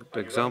magnificent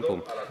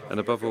example. And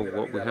above all,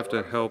 what we have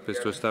to help is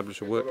to establish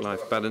a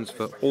work-life balance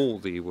for all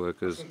the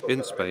workers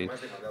in Spain,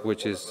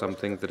 which is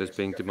something that is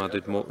being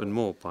demanded more and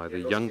more by the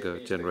younger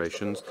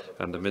generations.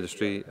 And the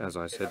ministry, as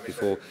I said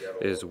before,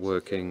 is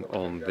working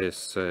on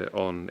this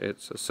on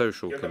its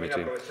social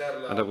committee.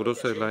 And I would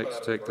also like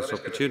to take this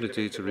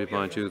opportunity to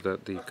remind you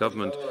that the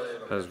government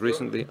has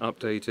recently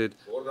updated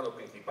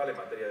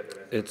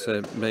its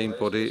main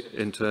body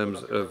in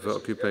terms of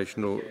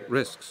occupational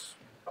risks,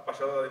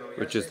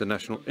 which is the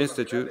National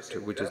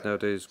Institute, which is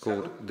nowadays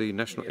called the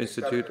National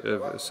Institute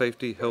of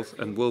Safety, Health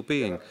and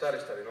Well-being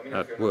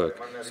at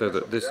Work, so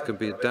that this can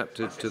be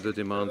adapted to the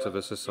demands of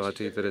a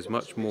society that is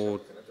much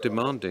more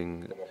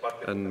demanding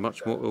and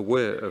much more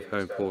aware of how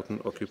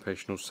important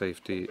occupational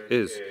safety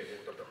is.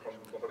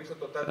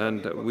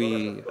 And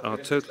we are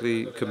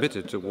totally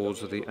committed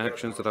towards the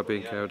actions that are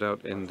being carried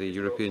out in the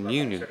European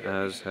Union,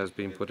 as has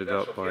been pointed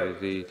out by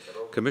the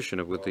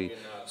Commissioner with the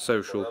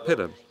social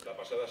pillar,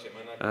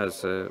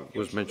 as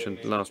was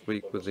mentioned last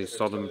week with the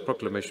solemn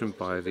proclamation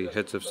by the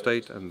heads of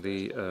state and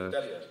the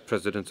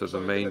presidents of the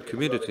main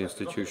community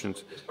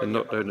institutions, and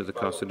not only the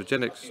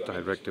carcinogenics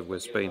directive, where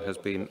Spain has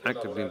been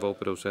actively involved,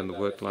 but also in the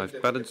work-life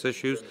balance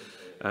issues,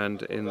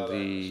 and in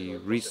the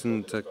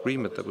recent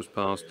agreement that was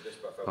passed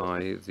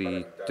by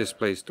the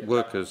Displaced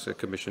Workers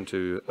Commission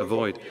to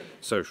avoid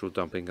social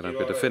dumping. And I'm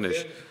going to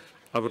finish.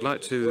 I would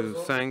like to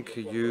thank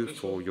you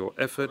for your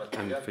effort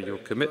and for your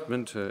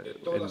commitment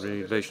in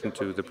relation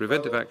to the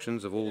preventive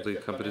actions of all the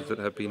companies that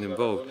have been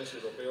involved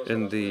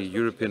in the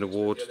European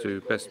Award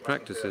to Best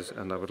Practices,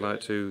 and I would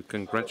like to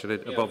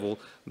congratulate above all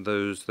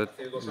those that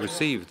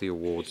received the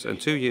awards. And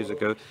 2 years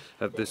ago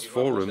at this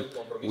forum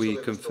we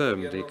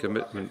confirmed the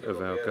commitment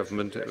of our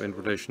government in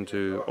relation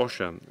to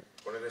OSHA.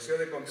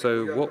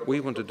 So what we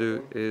want to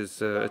do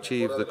is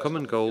achieve the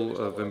common goal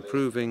of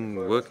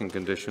improving working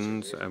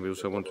conditions, and we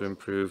also want to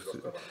improve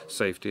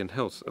safety and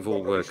health of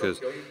all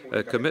workers.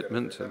 A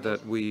commitment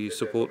that we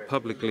support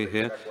publicly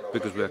here,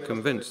 because we are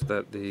convinced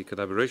that the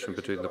collaboration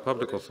between the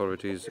public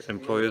authorities,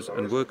 employers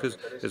and workers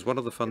is one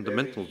of the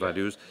fundamental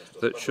values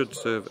that should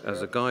serve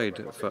as a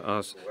guide for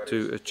us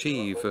to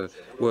achieve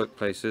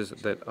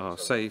workplaces that are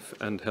safe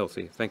and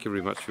healthy. Thank you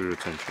very much for your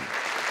attention.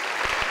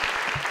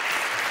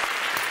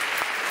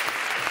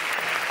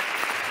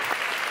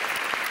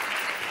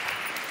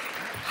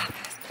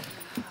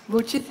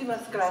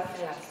 Muchísimas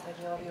gracias,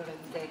 señor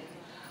Llorente.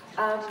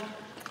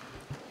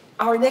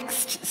 Our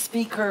next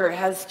speaker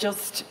has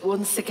just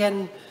once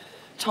again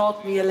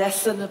taught me a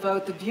lesson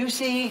about the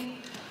beauty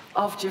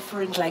of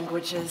different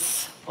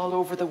languages all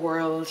over the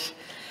world.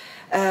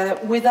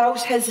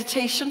 Without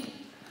hesitation,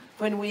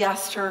 when I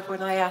asked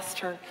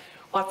her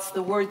what's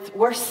the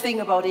worst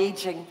thing about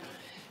aging,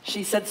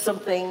 she said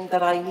something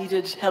that I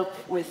needed help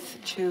with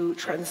to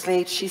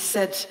translate. She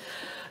said,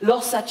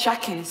 los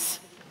achaques.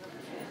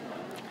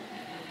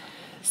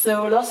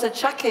 So los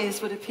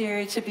achaques would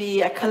appear to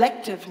be a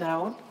collective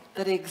noun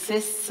that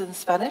exists in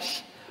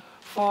Spanish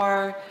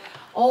for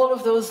all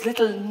of those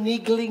little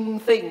niggling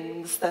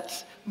things,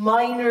 that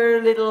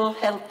minor little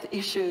health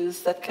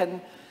issues that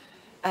can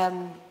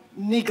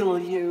niggle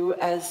you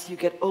as you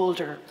get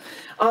older.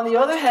 On the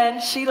other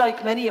hand, she,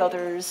 like many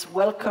others,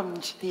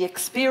 welcomed the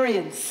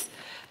experience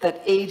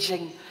that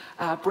aging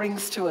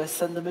brings to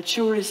us and the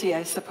maturity,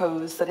 I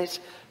suppose, that it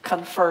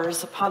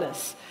confers upon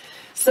us.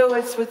 So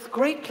it's with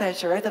great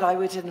pleasure that I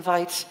would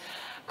invite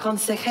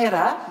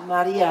Consejera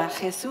María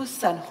Jesús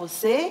San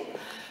José,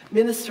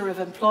 Minister of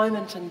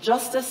Employment and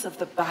Justice of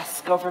the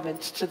Basque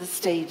government, to the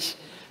stage,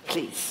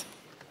 please.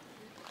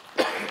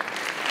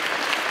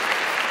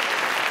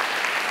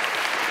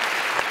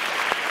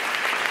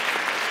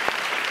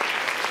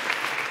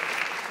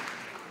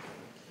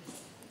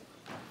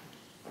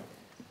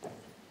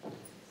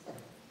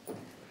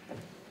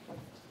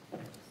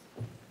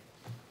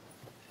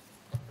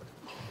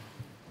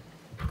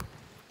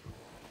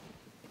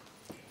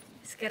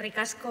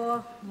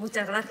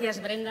 Muchas gracias,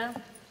 Brenda.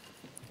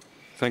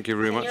 Thank you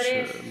very much,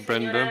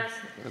 Brenda.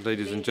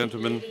 Ladies and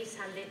gentlemen.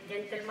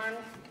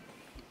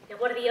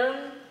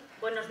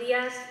 Buenos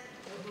días,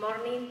 good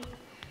morning.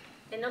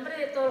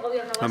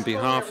 On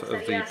behalf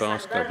of the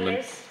Basque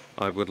government,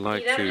 I would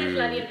like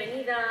to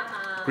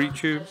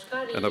greet you,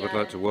 and I would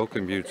like to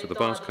welcome you to the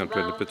Basque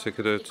country, and in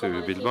particular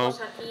to Bilbao,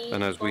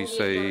 and as we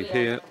say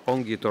here,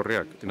 ongi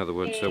etorriak, in other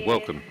words,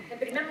 welcome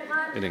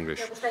in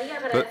English.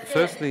 But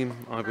firstly,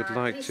 I would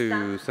like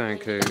to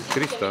thank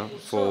Kris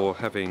for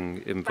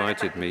having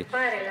invited me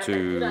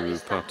to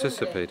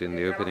participate in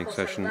the opening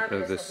session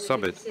of this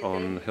summit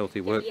on healthy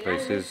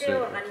workplaces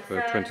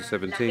for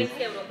 2017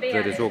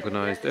 that is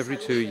organized every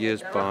 2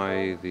 years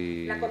by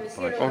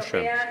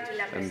OSHA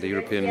and the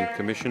European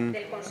Commission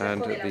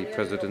and the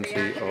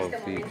Presidency of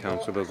the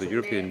Council of the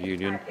European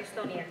Union,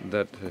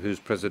 whose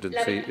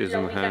presidency is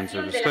in the hands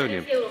of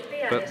Estonia.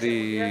 But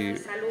the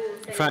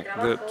fact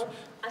that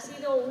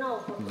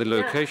the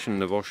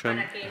location of OSHA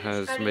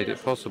has made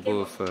it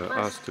possible for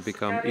us to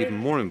become even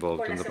more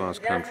involved in the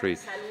Basque country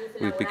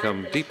We've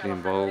become deeply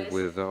involved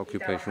with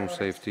occupational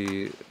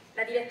safety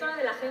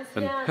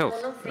and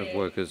health of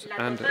workers,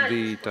 and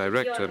the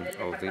director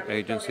of the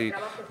agency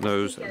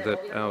knows that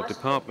our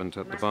department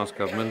at the Basque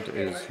government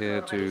is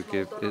here to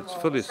give its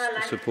fullest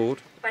support,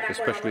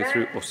 especially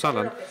through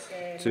OSALAN,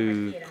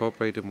 to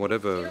cooperate in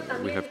whatever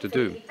we have to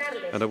do.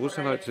 And I would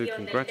also like to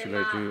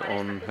congratulate you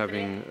on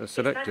having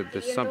selected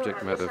this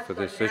subject matter for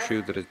this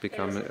issue that has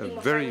become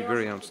a very,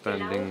 very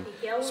outstanding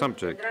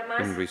subject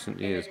in recent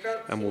years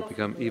and will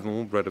become even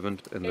more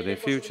relevant in the near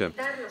future.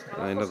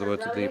 In other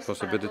words, the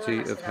possibility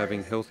of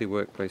having healthy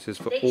workplaces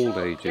for all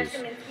ages.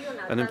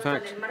 And in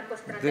fact,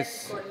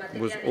 this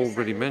was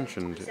already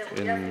mentioned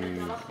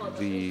in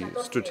the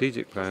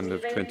strategic plan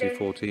of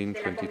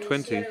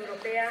 2014-2020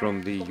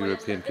 from the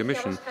European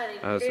Commission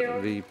as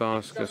the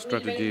Basque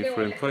Strategy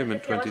for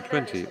Employment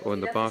 2020, or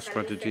in the Basque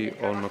Strategy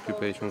on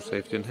Occupational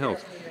Safety and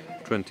Health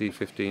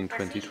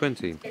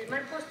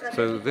 2015-2020.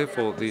 So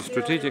therefore, the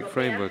strategic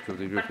framework of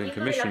the European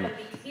Commission,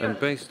 and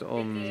based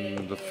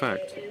on the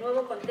fact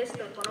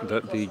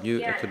that the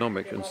new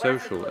economic and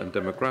social and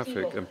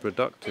demographic and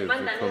productive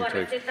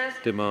context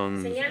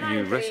demands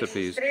new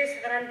recipes,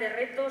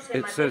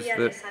 it says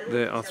that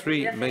there are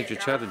three major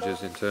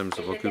challenges in terms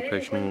of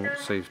occupational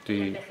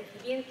safety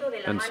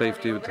and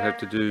safety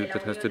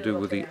that has to do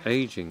with the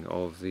aging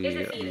of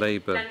the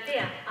labour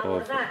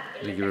of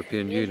the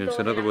European Union.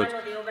 So in other words,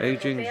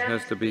 aging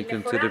has to be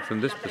considered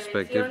from this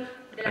perspective,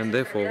 and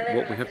therefore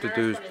what we have to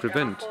do is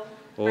prevent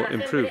or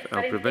improve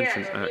our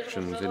prevention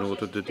actions in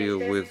order to deal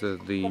with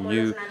the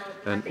new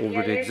and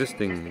already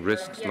existing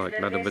risks like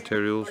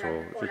nanomaterials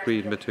or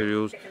agreed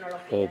materials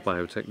or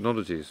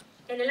biotechnologies.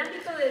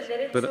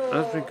 But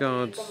as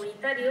regards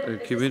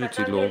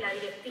community law,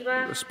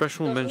 a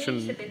special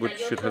mention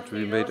should have to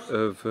be made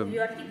of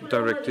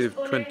Directive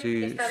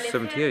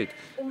 2078,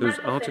 whose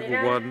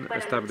Article 1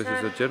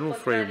 establishes a general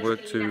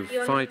framework to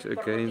fight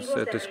against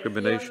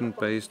discrimination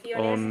based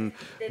on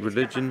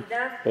religion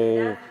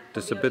or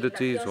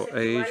disabilities or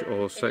age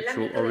or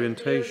sexual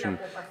orientation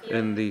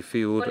in the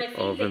field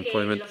of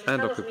employment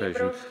and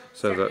occupation,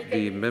 so that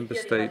the member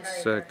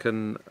states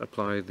can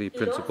apply the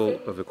principle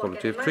of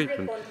equality of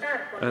treatment.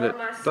 And it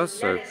does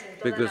so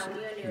because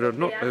there are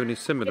not only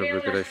similar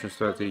regulations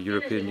throughout the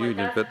European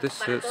Union, but this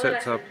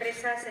sets up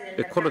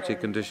equality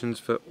conditions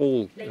for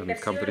all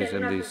companies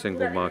in the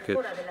single market.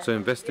 So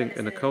investing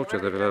in a culture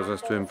that allows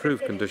us to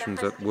improve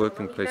conditions at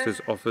working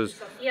places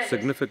offers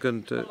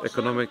significant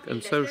economic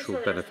and social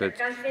benefits,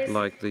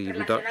 like the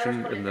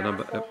reduction in the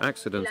number of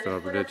accidents that are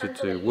related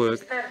to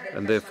work,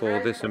 and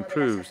therefore this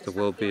improves the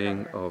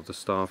well-being of the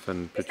staff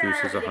and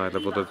produces a high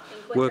level of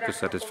worker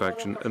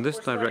satisfaction. And this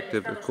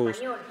directive, of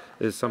course,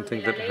 is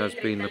something that has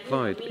been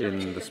applied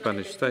in the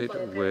Spanish state,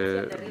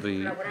 where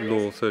the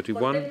Law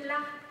 31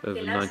 of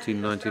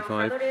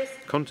 1995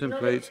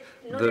 contemplates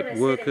that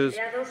workers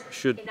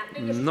should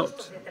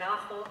not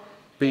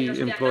be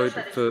employed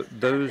for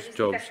those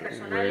jobs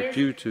where,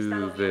 due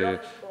to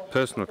their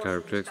personal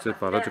characteristics,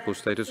 biological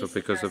status, or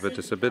because of a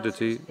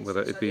disability,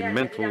 whether it be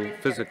mental,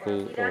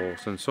 physical, or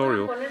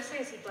sensorial,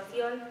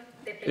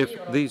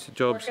 if these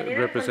jobs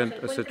represent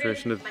a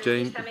situation of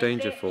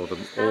danger for them,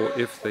 or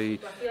if they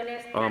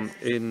are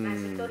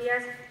in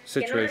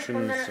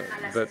situations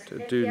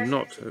that do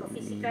not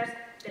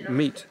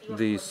meet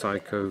the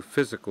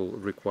psychophysical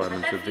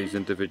requirements of these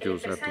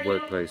individuals at the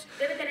workplace.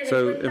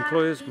 So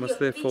employers must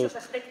therefore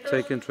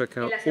take into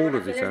account all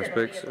of these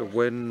aspects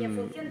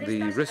when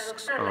the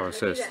risks are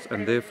assessed,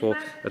 and therefore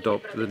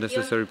adopt the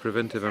necessary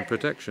preventive and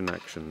protection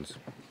actions.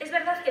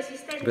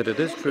 But it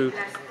is true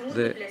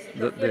that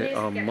there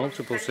are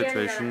multiple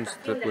situations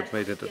that would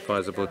make it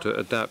advisable to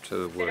adapt to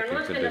the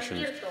working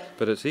conditions.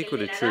 But it's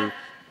equally true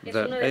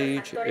that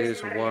age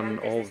is one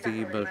of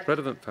the most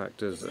relevant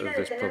factors of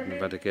this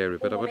problematic area.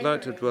 But I would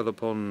like to dwell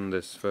upon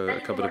this for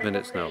a couple of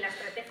minutes now,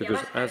 because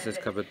as is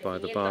covered by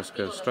the Basque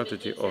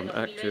Strategy on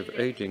Active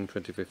Aging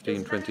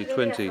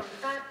 2015-2020,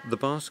 the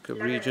Basque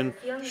region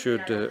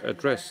should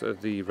address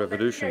the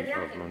revolution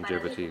of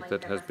longevity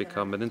that has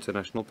become an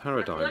international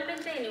paradigm.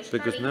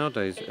 Because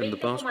nowadays in the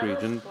Basque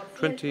region,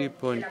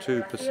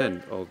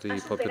 20.2% of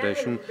the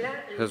population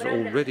has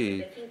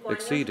already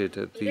exceeded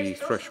the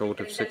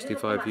threshold of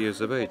 65 years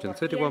of age, and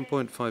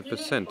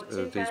 31.5%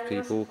 of these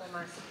people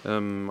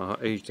are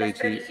aged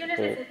 80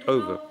 or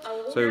over.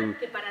 So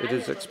it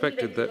is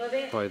expected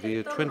that by the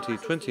year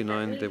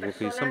 2029 there will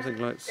be something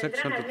like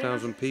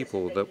 600,000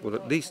 people that will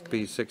at least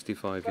be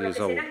 65 years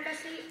old.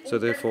 So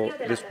therefore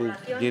this will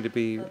nearly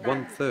be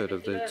 1/3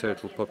 of the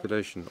total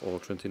population, or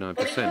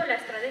 29%.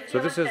 So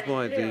this is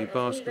why the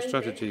Basque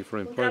Strategy for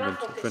Employment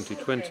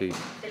 2020,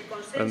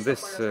 and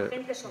this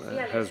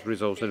has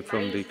resulted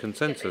from the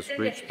consensus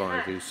reached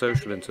by the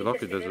social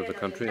interlocutors of the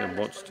country, and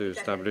wants to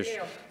establish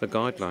the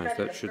guidelines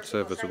that should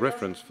serve as a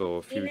reference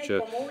for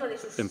future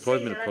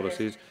employment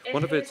policies.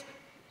 One of its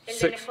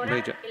sixth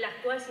major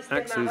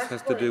axis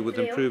has to do with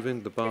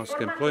improving the Basque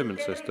employment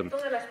system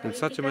in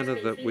such a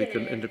manner that we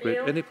can integrate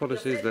any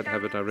policies that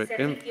have a direct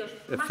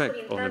effect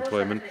on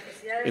employment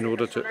in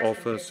order to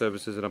offer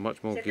services that are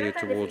much more geared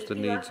towards the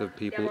needs of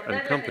people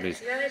and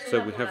companies.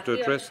 So we have to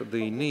address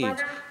the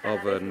needs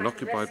of an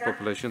occupied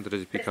population that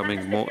is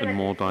becoming more and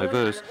more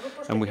diverse,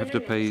 and we have to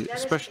pay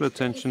special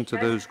attention to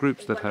those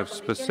groups that have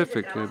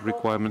specific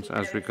requirements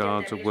as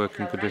regards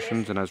working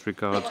conditions and as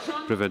regards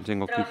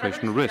preventing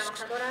occupational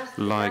risks,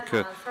 like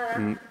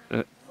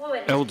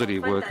elderly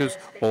workers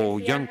or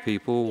young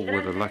people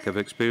with a lack of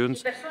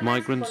experience,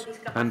 migrants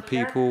and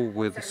people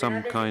with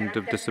some kind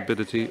of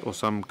disability or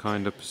some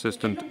kind of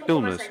persistent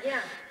illness.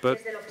 But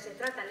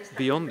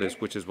beyond this,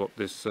 which is what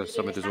this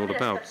summit is all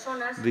about,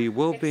 the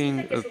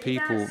well-being of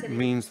people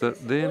means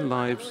that their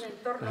lives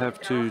have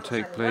to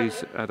take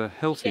place at a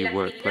healthy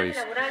workplace,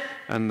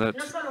 and that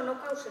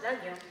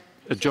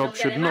a job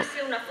should not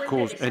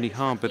cause any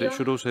harm, but it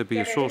should also be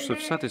a source of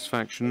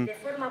satisfaction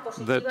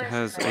that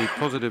has a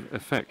positive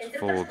effect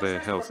for their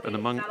health. And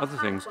among other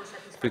things,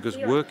 because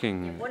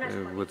working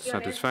with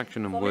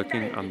satisfaction and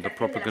working under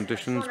proper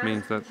conditions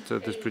means that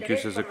this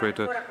produces a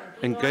greater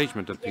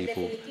engagement of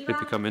people. They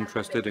become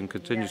interested in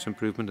continuous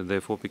improvement and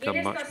therefore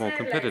become much more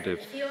competitive.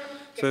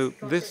 So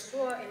this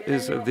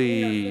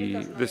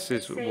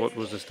is what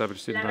was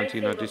established in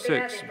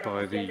 1996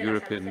 by the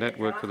European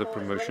Network for the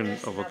Promotion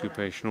of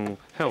Occupational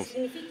Health,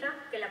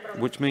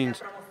 which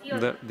means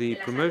that the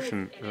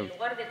promotion of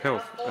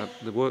health at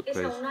the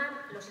workplace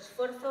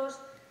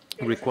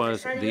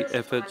requires the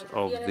efforts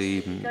of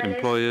the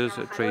employers,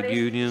 trade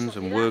unions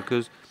and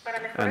workers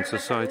and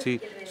society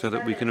so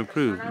that we can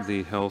improve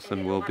the health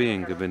and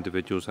well-being of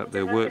individuals at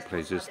their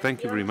workplaces.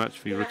 Thank you very much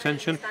for your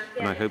attention,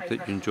 and I hope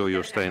that you enjoy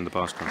your stay in the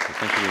Basque Country.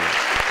 Thank you very much.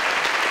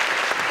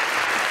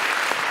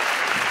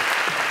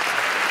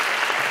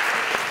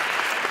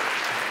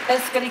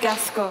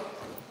 Escarigasco.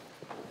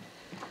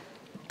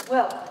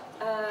 Well,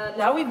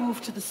 now we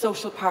move to the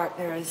social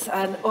partners,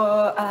 and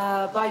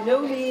by no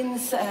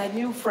means a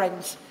new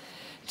friend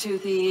to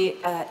the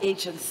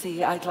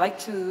agency. I'd like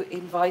to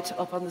invite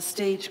up on the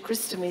stage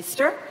Kris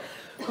Meester,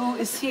 who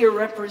is here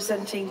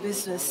representing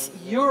Business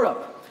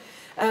Europe.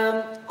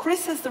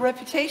 Kris has the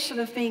reputation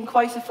of being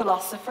quite a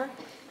philosopher.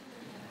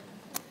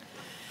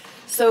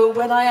 So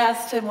when I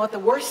asked him what the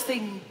worst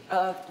thing,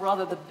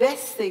 rather the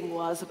best thing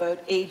was about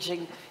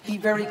aging, he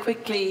very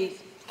quickly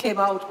came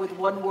out with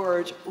one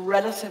word: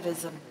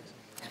 relativism.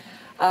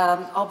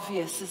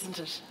 Obvious, isn't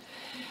it?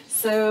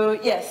 So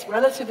yes,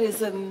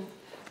 relativism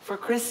for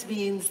Kris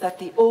means that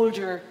the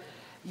older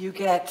you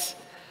get,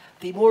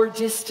 the more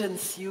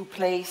distance you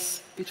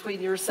place between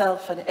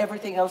yourself and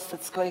everything else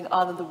that's going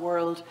on in the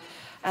world.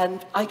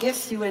 And I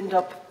guess you end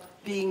up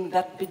being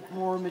that bit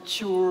more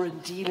mature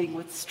and dealing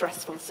with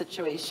stressful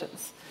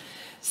situations.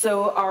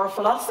 So our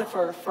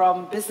philosopher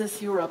from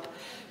Business Europe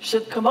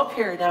should come up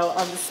here now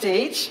on the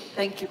stage.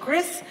 Thank you,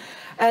 Kris.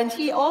 And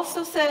he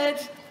also said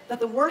that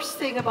the worst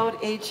thing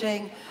about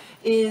aging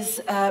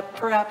is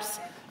perhaps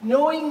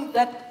knowing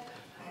that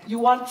you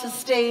want to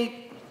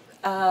stay,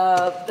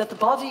 that the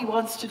body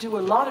wants to do a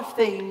lot of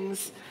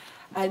things,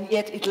 and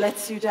yet it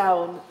lets you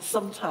down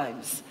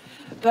sometimes.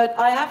 But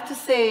I have to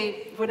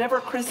say, whenever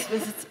Kris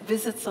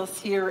visits us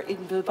here in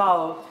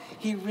Bilbao,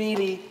 he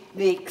really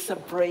makes a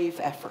brave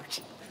effort.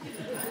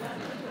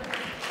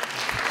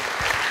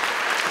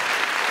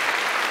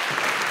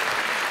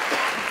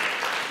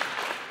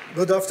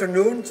 Good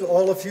afternoon to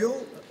all of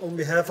you. On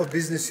behalf of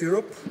Business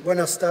Europe,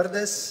 buenas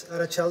tardes,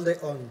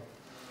 arratsalde on.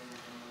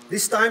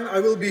 This time I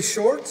will be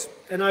short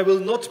and I will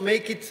not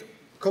make it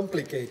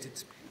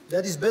complicated.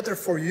 That is better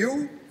for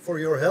you, for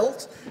your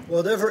health,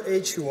 whatever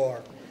age you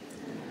are.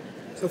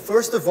 So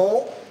first of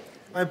all,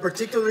 I'm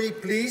particularly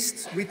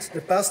pleased with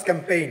the past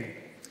campaign.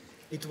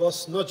 It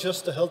was not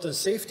just a health and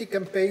safety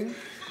campaign,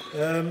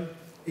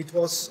 it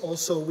was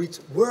also with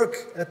work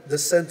at the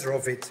center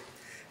of it.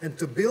 And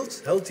to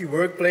build healthy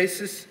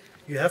workplaces,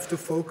 you have to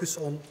focus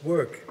on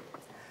work.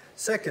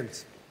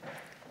 Second,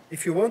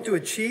 if you want to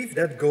achieve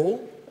that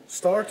goal,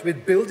 start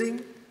with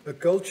building a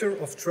culture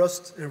of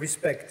trust and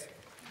respect.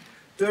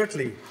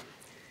 Thirdly,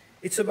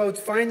 it's about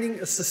finding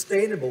a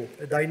sustainable,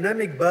 a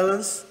dynamic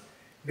balance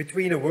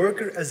between a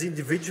worker as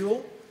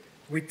individual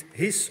with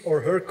his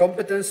or her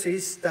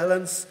competencies,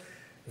 talents,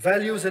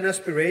 values and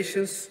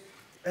aspirations,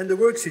 and the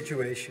work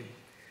situation,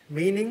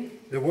 meaning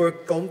the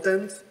work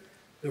content,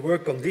 the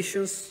work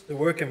conditions, the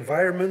work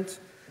environment,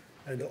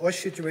 and the OSH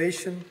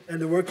situation,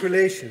 and the work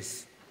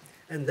relations.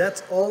 And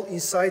that all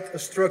inside a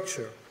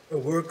structure, a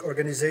work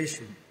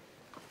organization.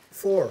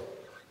 4,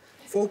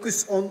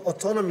 focus on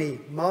autonomy,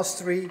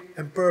 mastery,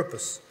 and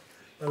purpose.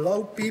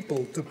 Allow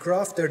people to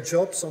craft their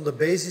jobs on the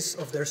basis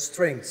of their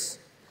strengths.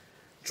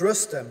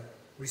 Trust them,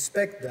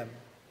 respect them.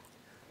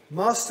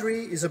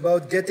 Mastery is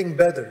about getting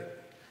better,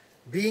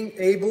 being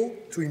able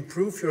to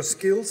improve your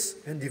skills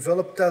and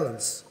develop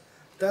talents.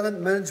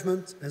 Talent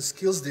management and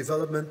skills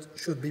development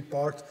should be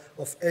part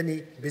of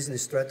any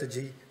business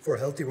strategy for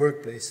healthy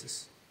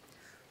workplaces.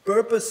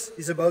 Purpose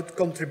is about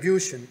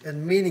contribution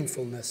and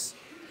meaningfulness.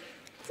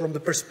 from the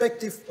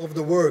perspective of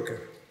the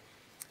worker.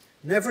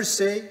 Never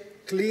say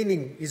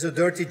cleaning is a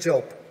dirty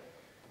job.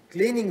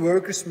 Cleaning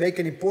workers make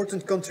an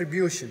important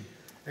contribution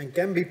and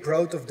can be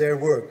proud of their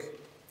work.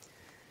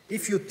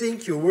 If you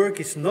think your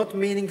work is not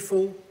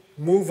meaningful,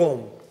 move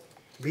on.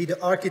 Be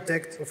the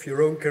architect of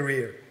your own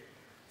career.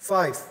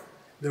 5.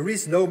 There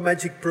is no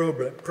magic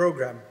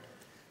program.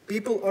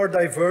 People are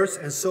diverse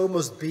and so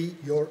must be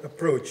your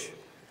approach.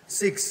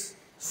 6.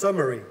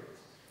 Summary.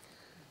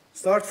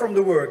 Start from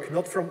the work,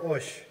 not from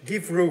OSH.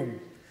 Give room.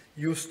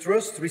 Use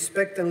trust,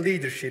 respect and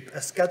leadership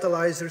as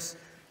catalyzers,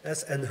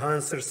 as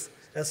enhancers,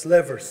 as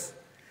levers.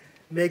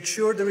 Make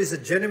sure there is a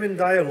genuine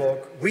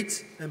dialogue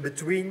with and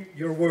between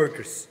your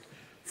workers.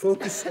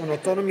 Focus on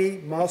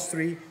autonomy,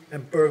 mastery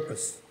and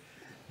purpose.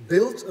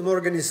 Build an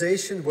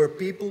organization where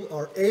people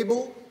are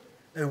able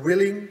and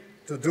willing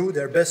to do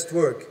their best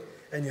work,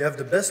 and you have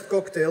the best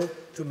cocktail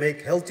to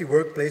make healthy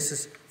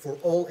workplaces for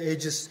all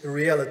ages a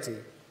reality.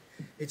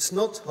 It's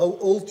not how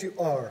old you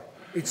are,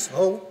 it's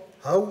how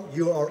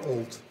you are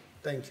old.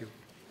 Thank you.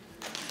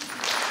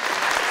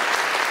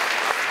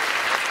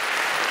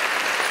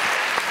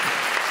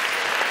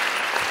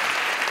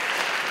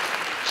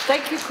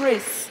 Thank you,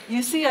 Kris.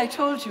 You see, I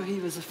told you he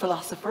was a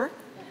philosopher.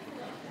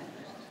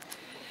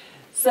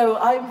 So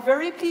I'm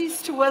very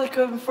pleased to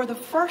welcome for the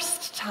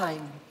first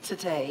time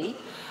today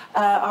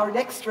our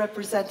next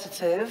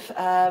representative,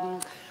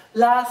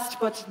 last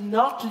but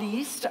not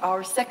least,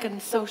 our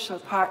second social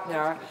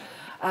partner,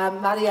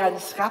 Marianne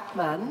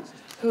Schaapman,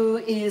 who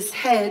is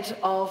head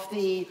of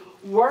the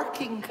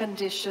Working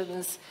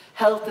Conditions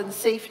Health and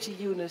Safety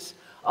Unit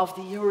of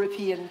the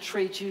European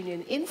Trade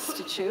Union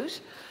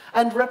Institute,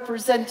 and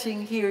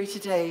representing here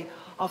today,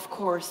 of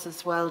course,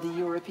 as well, the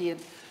European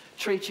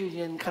Trade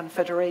Union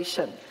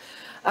Confederation.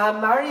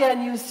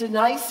 Marianne used a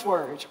nice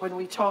word when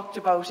we talked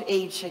about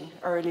aging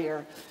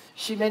earlier.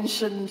 She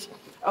mentioned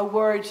a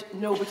word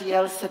nobody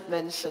else had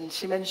mentioned.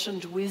 She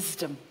mentioned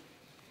wisdom.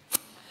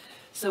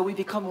 So we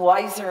become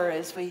wiser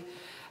as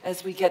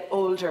we get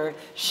older.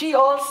 She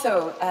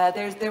also,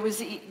 there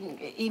was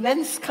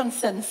immense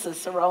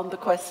consensus around the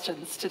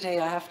questions today,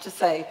 I have to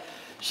say.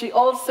 She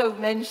also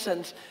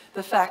mentioned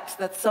the fact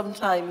that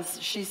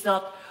sometimes she's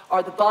not,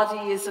 or the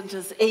body isn't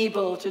as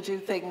able to do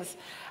things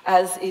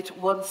as it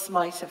once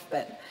might have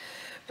been.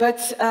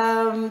 But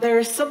there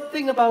is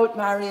something about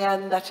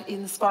Marianne that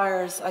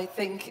inspires, I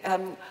think,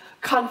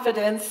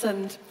 confidence,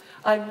 and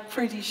I'm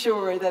pretty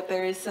sure that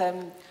there is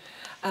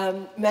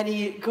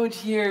many good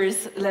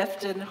years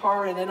left in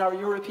her and in our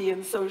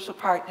European social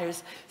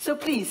partners. So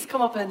please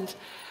come up and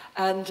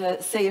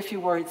say a few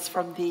words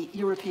from the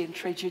European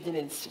Trade Union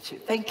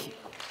Institute. Thank you.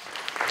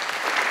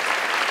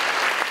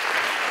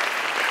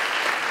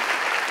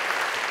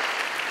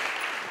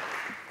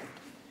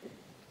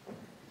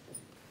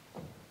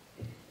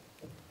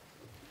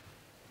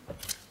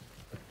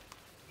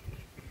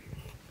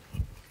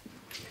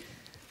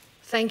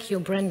 Thank you,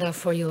 Brenda,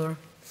 for your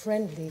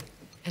friendly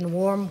and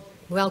warm,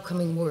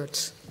 welcoming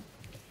words.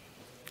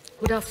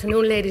 Good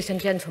afternoon, ladies and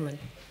gentlemen.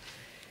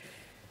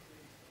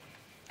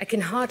 I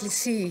can hardly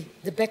see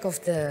the back of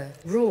the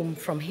room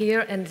from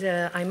here, and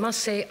I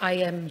must say I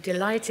am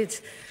delighted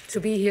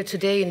to be here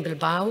today in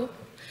Bilbao,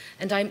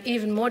 and I'm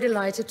even more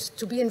delighted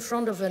to be in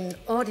front of an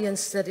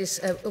audience that is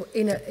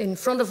in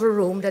front of a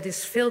room that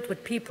is filled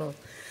with people.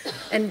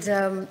 And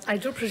I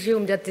do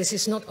presume that this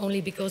is not only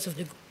because of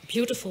the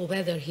beautiful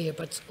weather here,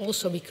 but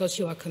also because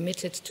you are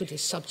committed to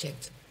this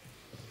subject.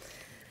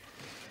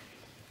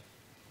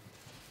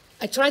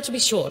 I try to be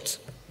short.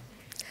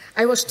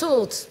 I was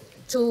told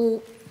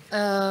to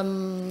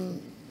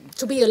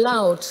be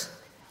allowed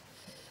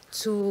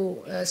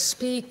to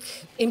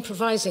speak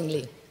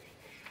improvisingly.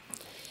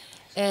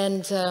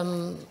 And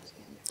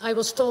I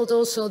was told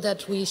also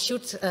that we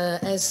should,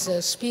 as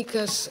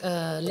speakers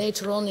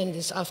later on in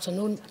this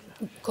afternoon,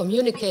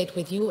 communicate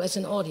with you as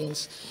an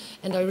audience.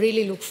 And I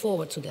really look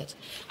forward to that.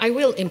 I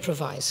will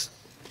improvise.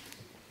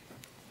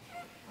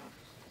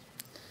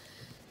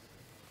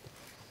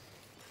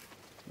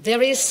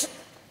 There is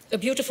a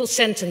beautiful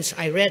sentence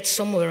I read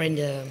somewhere in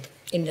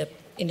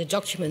the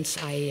documents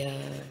I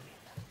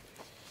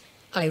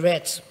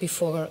read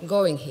before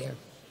going here.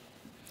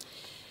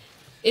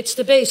 It's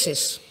the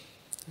basis.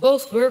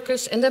 Both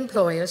workers and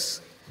employers,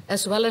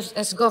 as well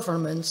as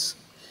governments,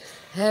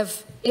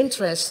 have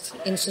interest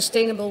in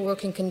sustainable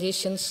working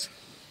conditions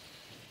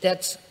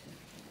that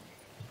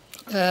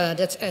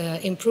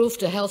improve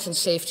the health and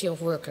safety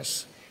of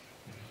workers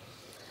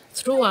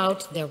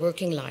throughout their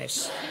working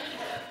lives.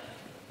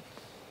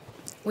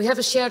 We have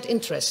a shared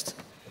interest.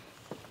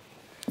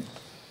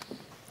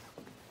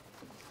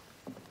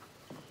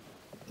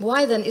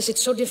 Why then is it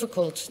so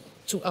difficult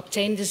to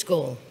obtain this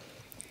goal?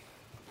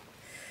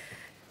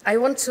 I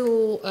want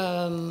to,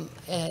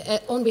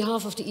 on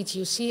behalf of the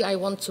ETUC, I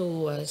want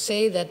to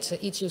say that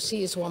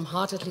ETUC is has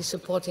warm-heartedly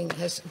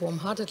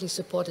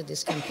supported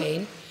this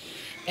campaign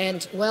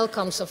and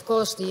welcomes, of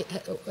course,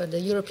 the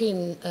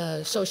European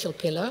social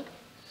pillar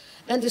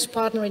and is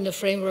partner in the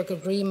framework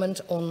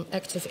agreement on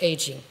active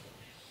aging.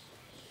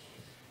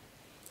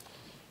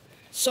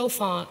 So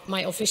far,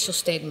 my official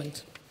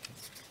statement.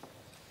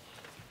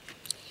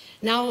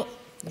 Now,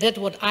 that's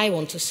what I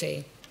want to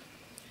say.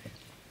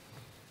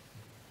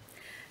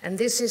 And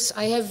this is,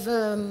 I have,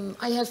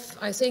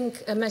 I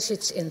think, a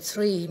message in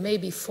 3,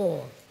 maybe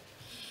 4.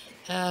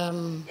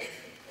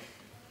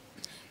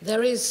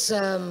 There is,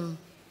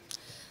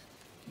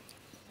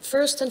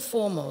 first and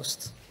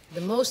foremost,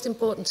 the most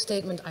important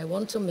statement I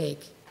want to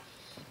make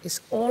is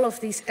all of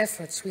these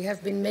efforts we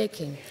have been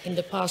making in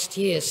the past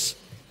years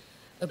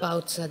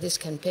about this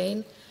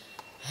campaign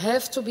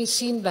have to be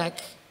seen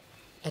back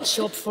at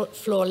shop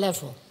floor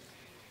level.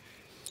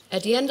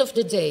 At the end of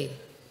the day,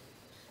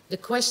 the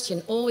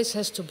question always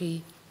has to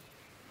be,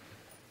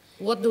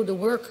 what do the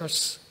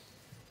workers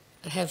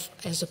have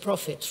as a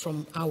profit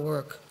from our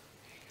work?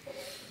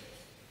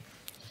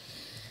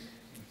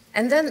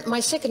 And then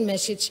my second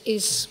message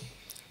is,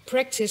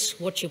 practice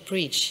what you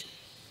preach.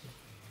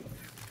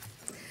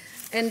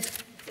 And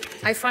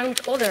I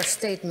found other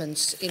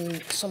statements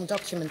in some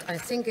document. I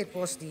think it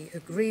was the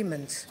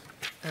agreement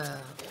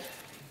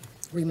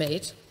we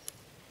made.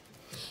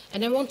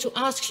 And I want to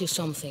ask you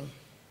something.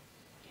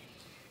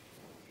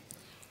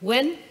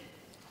 When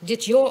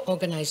did your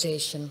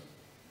organization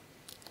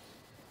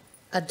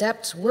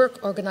adapt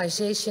work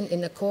organization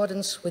in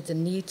accordance with the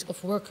needs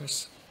of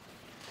workers?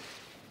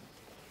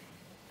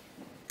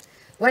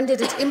 When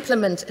did it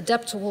implement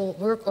adaptable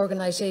work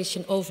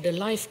organization over the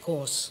life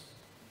course?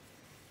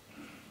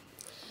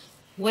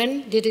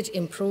 When did it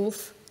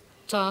improve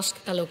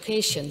task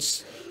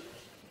allocations?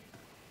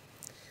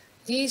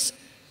 These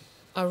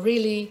are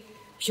really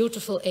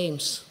beautiful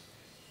aims.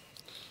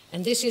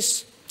 And it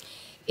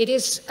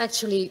is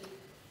actually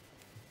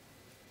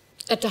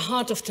at the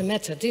heart of the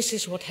matter. This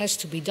is what has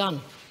to be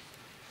done.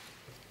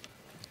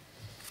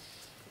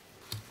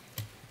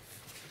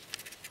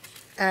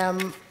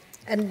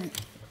 And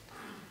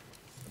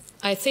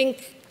I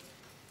think,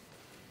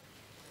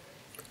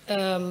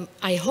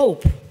 I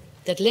hope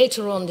that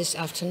later on this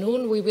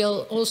afternoon we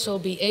will also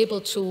be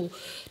able to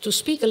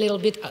speak a little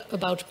bit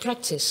about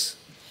practice.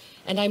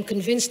 And I'm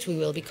convinced we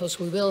will, because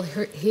we will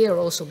hear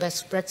also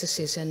best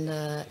practices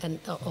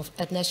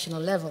at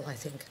national level, I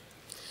think.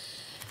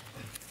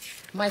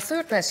 My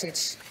third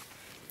message,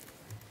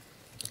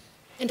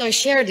 and I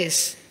share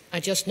this, I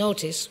just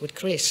noticed, with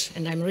Kris,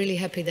 and I'm really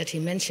happy that he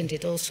mentioned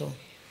it also.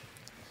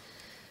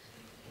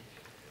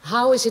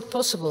 How is it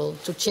possible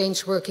to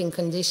change working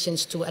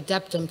conditions, to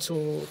adapt them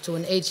to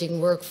an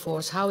aging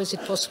workforce? How is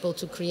it possible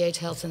to create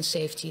health and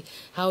safety?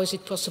 How is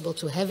it possible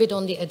to have it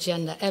on the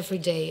agenda every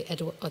day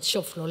at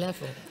shop floor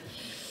level?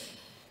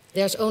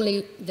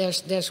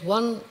 There's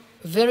one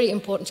very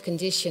important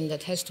condition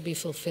that has to be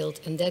fulfilled,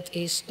 and that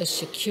is a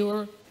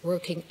secure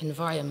working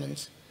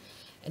environment.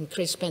 And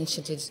Kris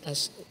mentioned it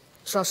as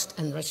trust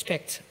and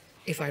respect,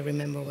 if I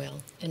remember well.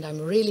 And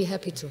I'm really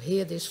happy to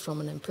hear this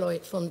from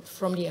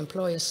the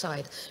employer's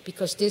side,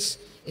 because this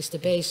is the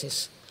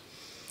basis.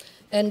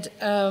 And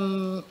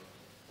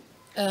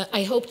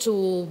I hope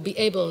to be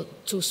able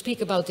to speak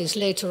about this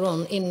later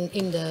on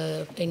in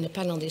the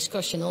panel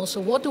discussion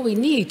also. What do we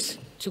need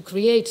to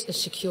create a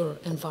secure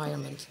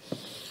environment?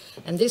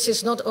 And this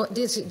is not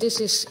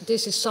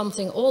this is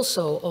something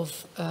also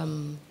of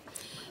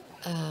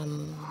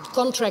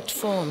contract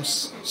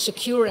forms,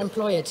 secure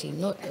employment,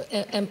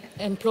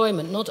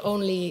 not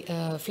only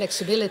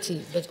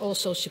flexibility, but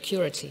also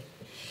security.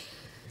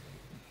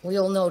 We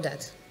all know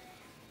that.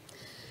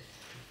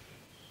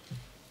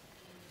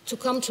 To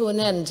come to an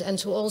end and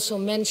to also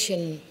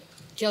mention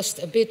just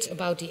a bit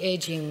about the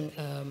aging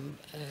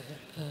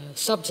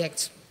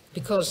subject,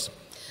 because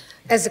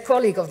as a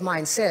colleague of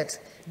mine said,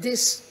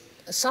 this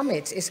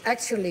summit is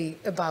actually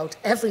about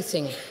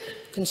everything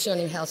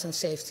concerning health and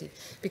safety.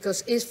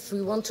 Because if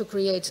we want to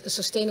create a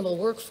sustainable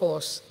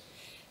workforce,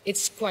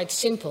 it's quite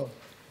simple.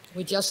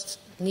 We just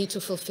need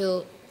to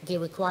fulfill the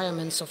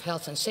requirements of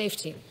health and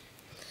safety.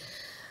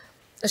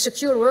 A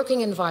secure working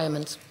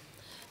environment.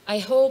 I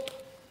hope,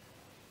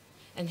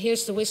 and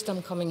here's the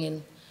wisdom coming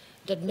in,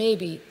 that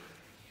maybe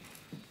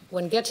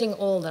when getting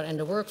older and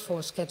the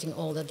workforce getting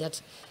older,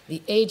 that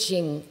the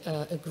aging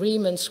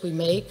agreements we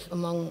make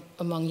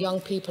among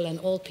young people and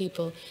old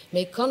people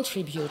may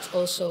contribute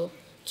also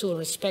to a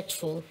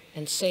respectful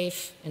and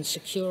safe and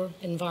secure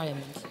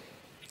environment.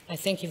 I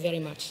thank you very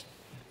much.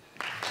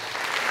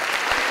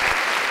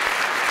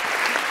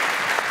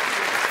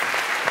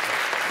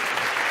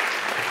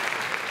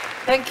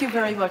 Thank you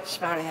very much,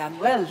 Marianne.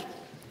 Well,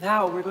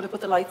 now we're going to put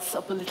the lights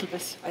up a little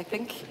bit, I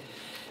think,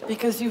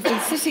 because you've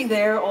been sitting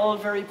there all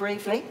very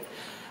bravely.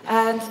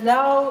 And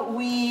now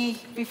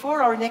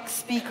before our next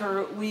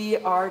speaker, we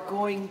are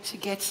going to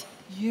get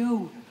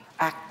you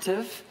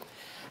active.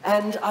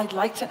 And I'd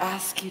like to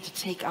ask you to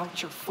take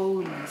out your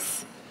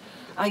phones.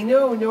 I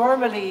know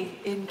normally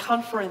in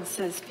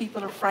conferences,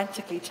 people are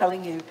frantically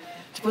telling you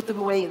to put them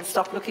away and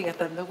stop looking at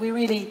them, but we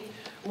really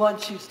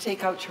want you to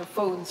take out your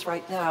phones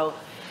right now.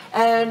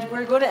 And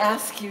we're going to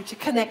ask you to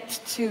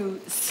connect to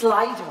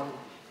Slido.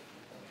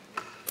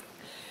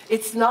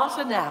 It's not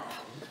an app,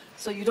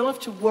 so you don't have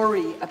to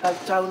worry about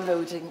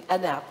downloading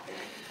an app.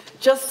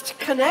 Just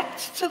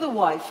connect to the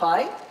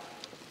Wi-Fi,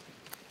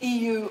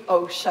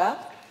 EU-OSHA.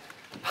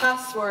 The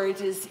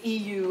password is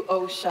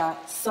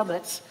EU-OSHA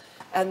Summit,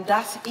 and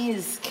that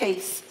is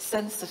case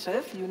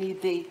sensitive. You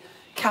need the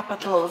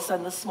capitals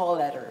and the small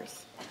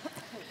letters.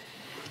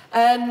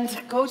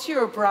 And go to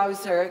your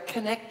browser,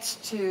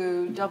 connect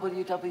to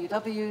www.sly.do,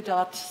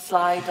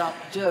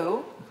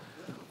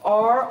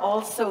 or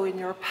also in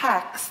your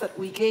packs that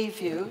we gave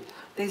you,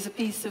 there's a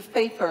piece of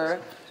paper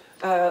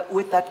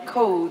with that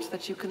code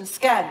that you can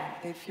scan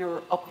if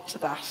you're up to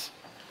that.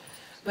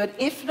 But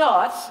if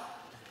not,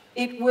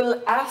 it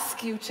will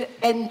ask you to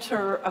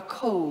enter a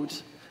code.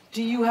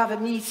 Do you have a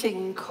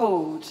meeting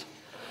code?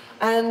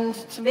 And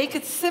to make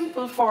it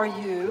simple for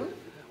you,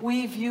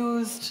 we've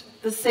used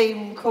the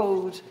same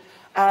code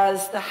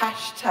as the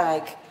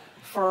hashtag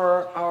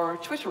for our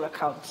Twitter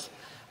account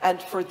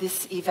and for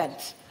this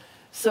event.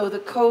 So the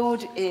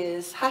code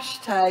is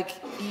hashtag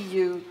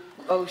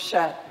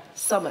EU-OSHA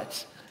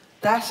Summit.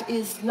 That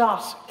is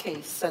not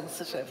case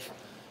sensitive.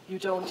 You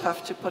don't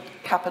have to put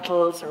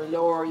capitals or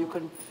lower, you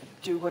can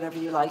do whatever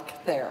you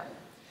like there.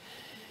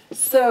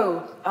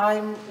 So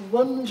I'm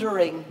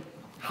wondering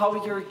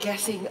how you're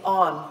getting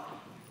on.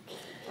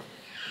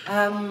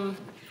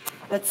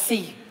 Let's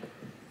see.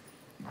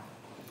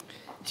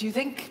 Do you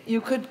think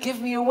you could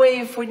give me a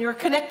wave when you're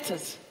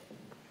connected?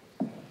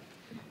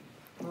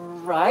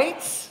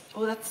 Right.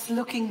 Oh, that's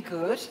looking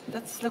good.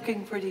 That's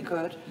looking pretty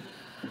good.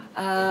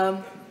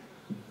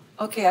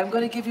 Okay, I'm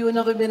going to give you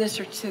another minute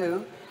or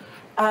two.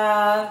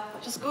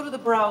 Just go to the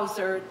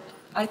browser.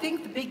 I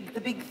think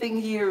the big thing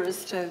here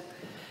is to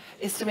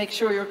make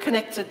sure you're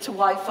connected to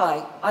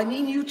Wi-Fi. I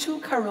mean you too,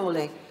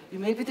 Károly. You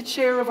may be the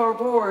chair of our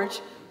board,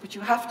 but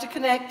you have to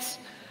connect.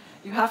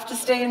 You have to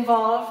stay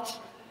involved.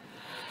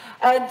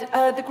 And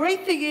the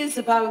great thing is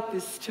about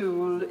this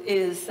tool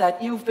is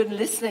that you've been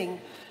listening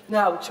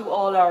now to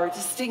all our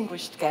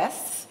distinguished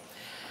guests.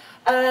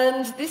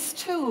 And this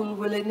tool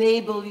will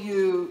enable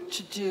you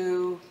to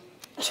do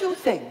two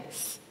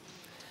things.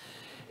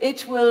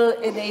 It will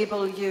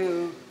enable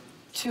you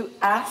to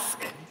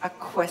ask a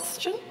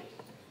question,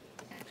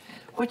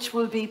 which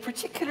will be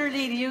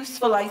particularly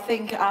useful, I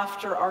think,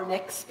 after our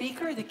next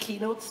speaker, the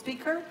keynote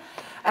speaker,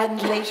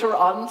 and later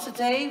on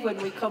today when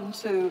we come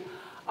to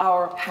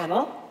our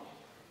panel.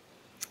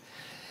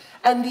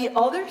 And the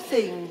other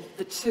thing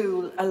the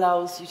tool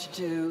allows you to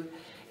do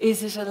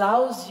is it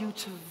allows you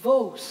to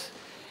vote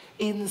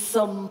in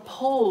some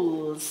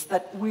polls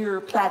that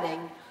we're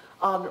planning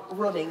on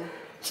running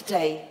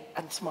today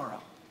and tomorrow.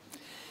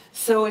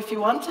 So if you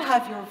want to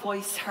have your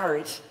voice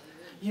heard,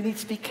 you need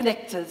to be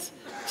connected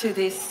to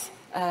this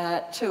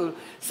tool.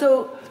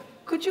 So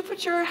could you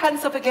put your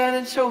hands up again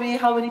and show me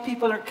how many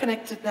people are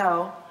connected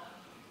now?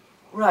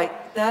 Right,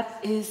 that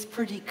is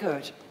pretty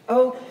good.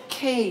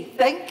 Okay,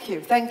 thank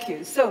you, thank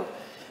you. So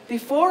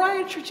before I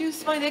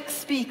introduce my next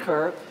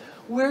speaker,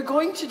 we're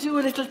going to do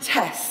a little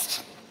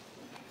test.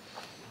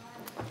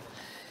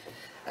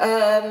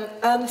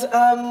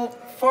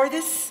 For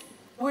this,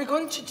 we're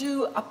going to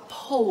do a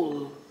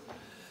poll.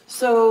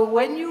 So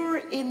when you're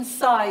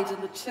inside in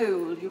the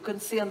tool, you can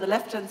see on the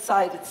left-hand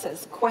side it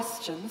says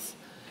questions,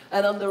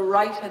 and on the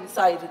right-hand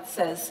side it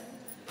says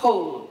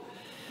poll.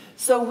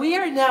 So we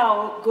are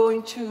now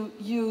going to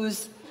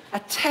use a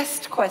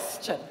test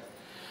question.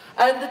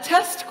 And the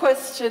test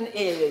question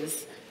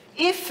is,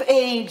 if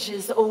age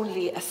is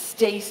only a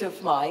state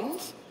of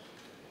mind,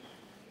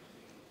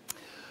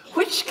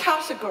 which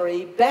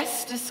category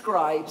best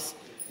describes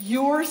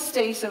your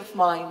state of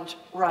mind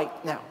right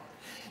now?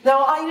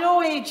 Now, I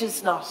know age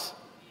is not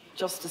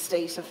just a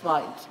state of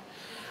mind,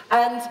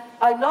 and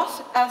I'm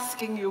not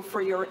asking you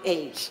for your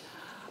age.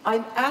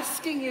 I'm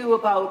asking you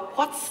about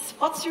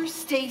what's your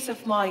state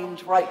of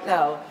mind right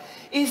now?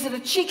 Is it a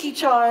cheeky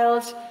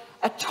child,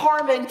 a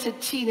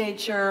tormented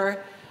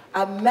teenager,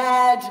 a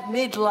mad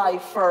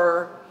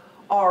midlifer,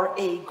 or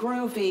a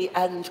groovy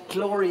and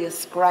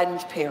glorious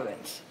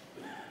grandparent?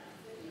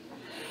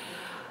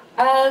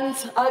 And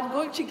I'm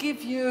going to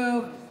give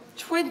you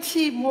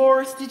 20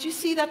 more. Did you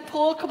see that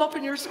poll come up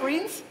on your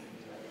screens?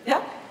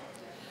 Yeah?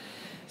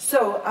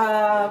 So,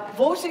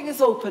 voting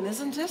is open,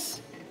 isn't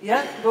it?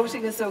 Yeah,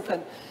 voting is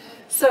open.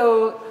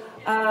 So,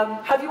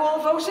 have you all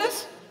voted?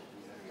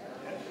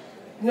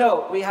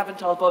 No, we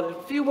haven't all voted.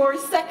 A few more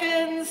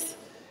seconds.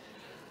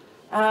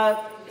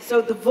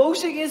 So the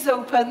voting is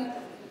open.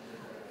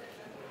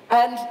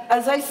 And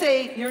as I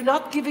say, you're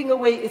not giving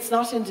away, it's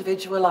not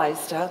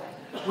individualized. Huh?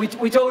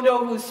 We don't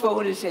know whose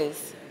phone it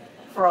is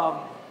from,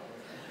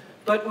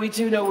 but we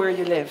do know where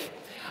you live.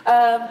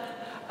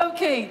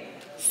 Okay,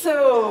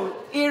 so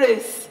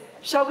Iris,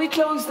 shall we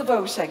close the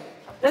voting?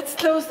 Let's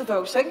close the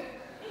voting.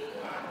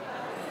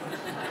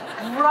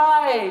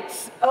 Right,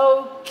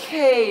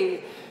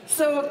 okay.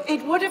 So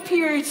it would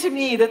appear to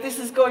me that this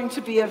is going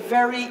to be a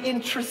very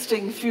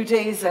interesting few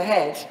days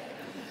ahead,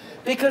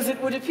 because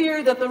it would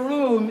appear that the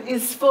room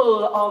is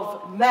full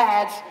of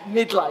mad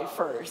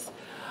midlifers.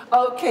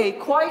 Okay,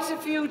 quite a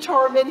few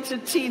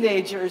tormented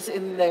teenagers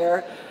in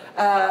there.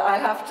 I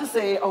have to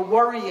say, a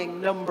worrying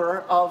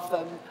number of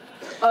them.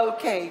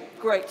 Okay,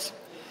 great.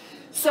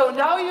 So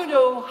now you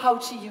know how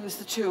to use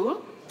the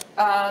tool,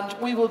 and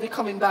we will be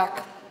coming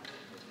back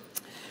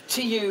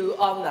to you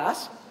on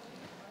that.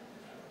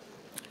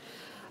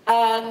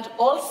 And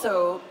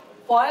also,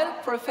 while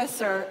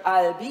Professor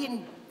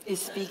Albin is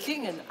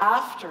speaking, and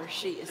after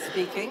she is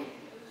speaking,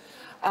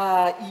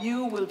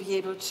 you will be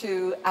able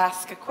to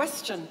ask a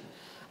question.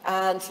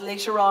 And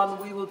later on,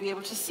 we will be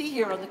able to see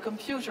here on the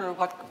computer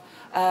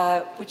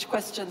which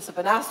questions have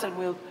been asked, and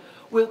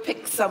we'll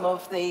pick some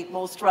of the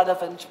most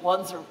relevant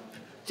ones, or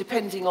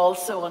depending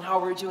also on how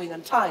we're doing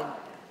on time.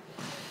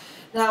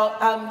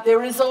 Now,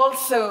 there is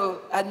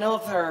also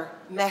another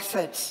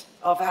method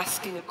of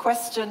asking a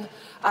question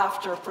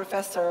after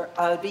Professor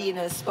Albin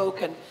has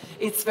spoken.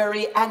 It's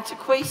very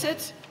antiquated,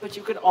 but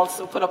you can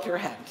also put up your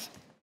hand.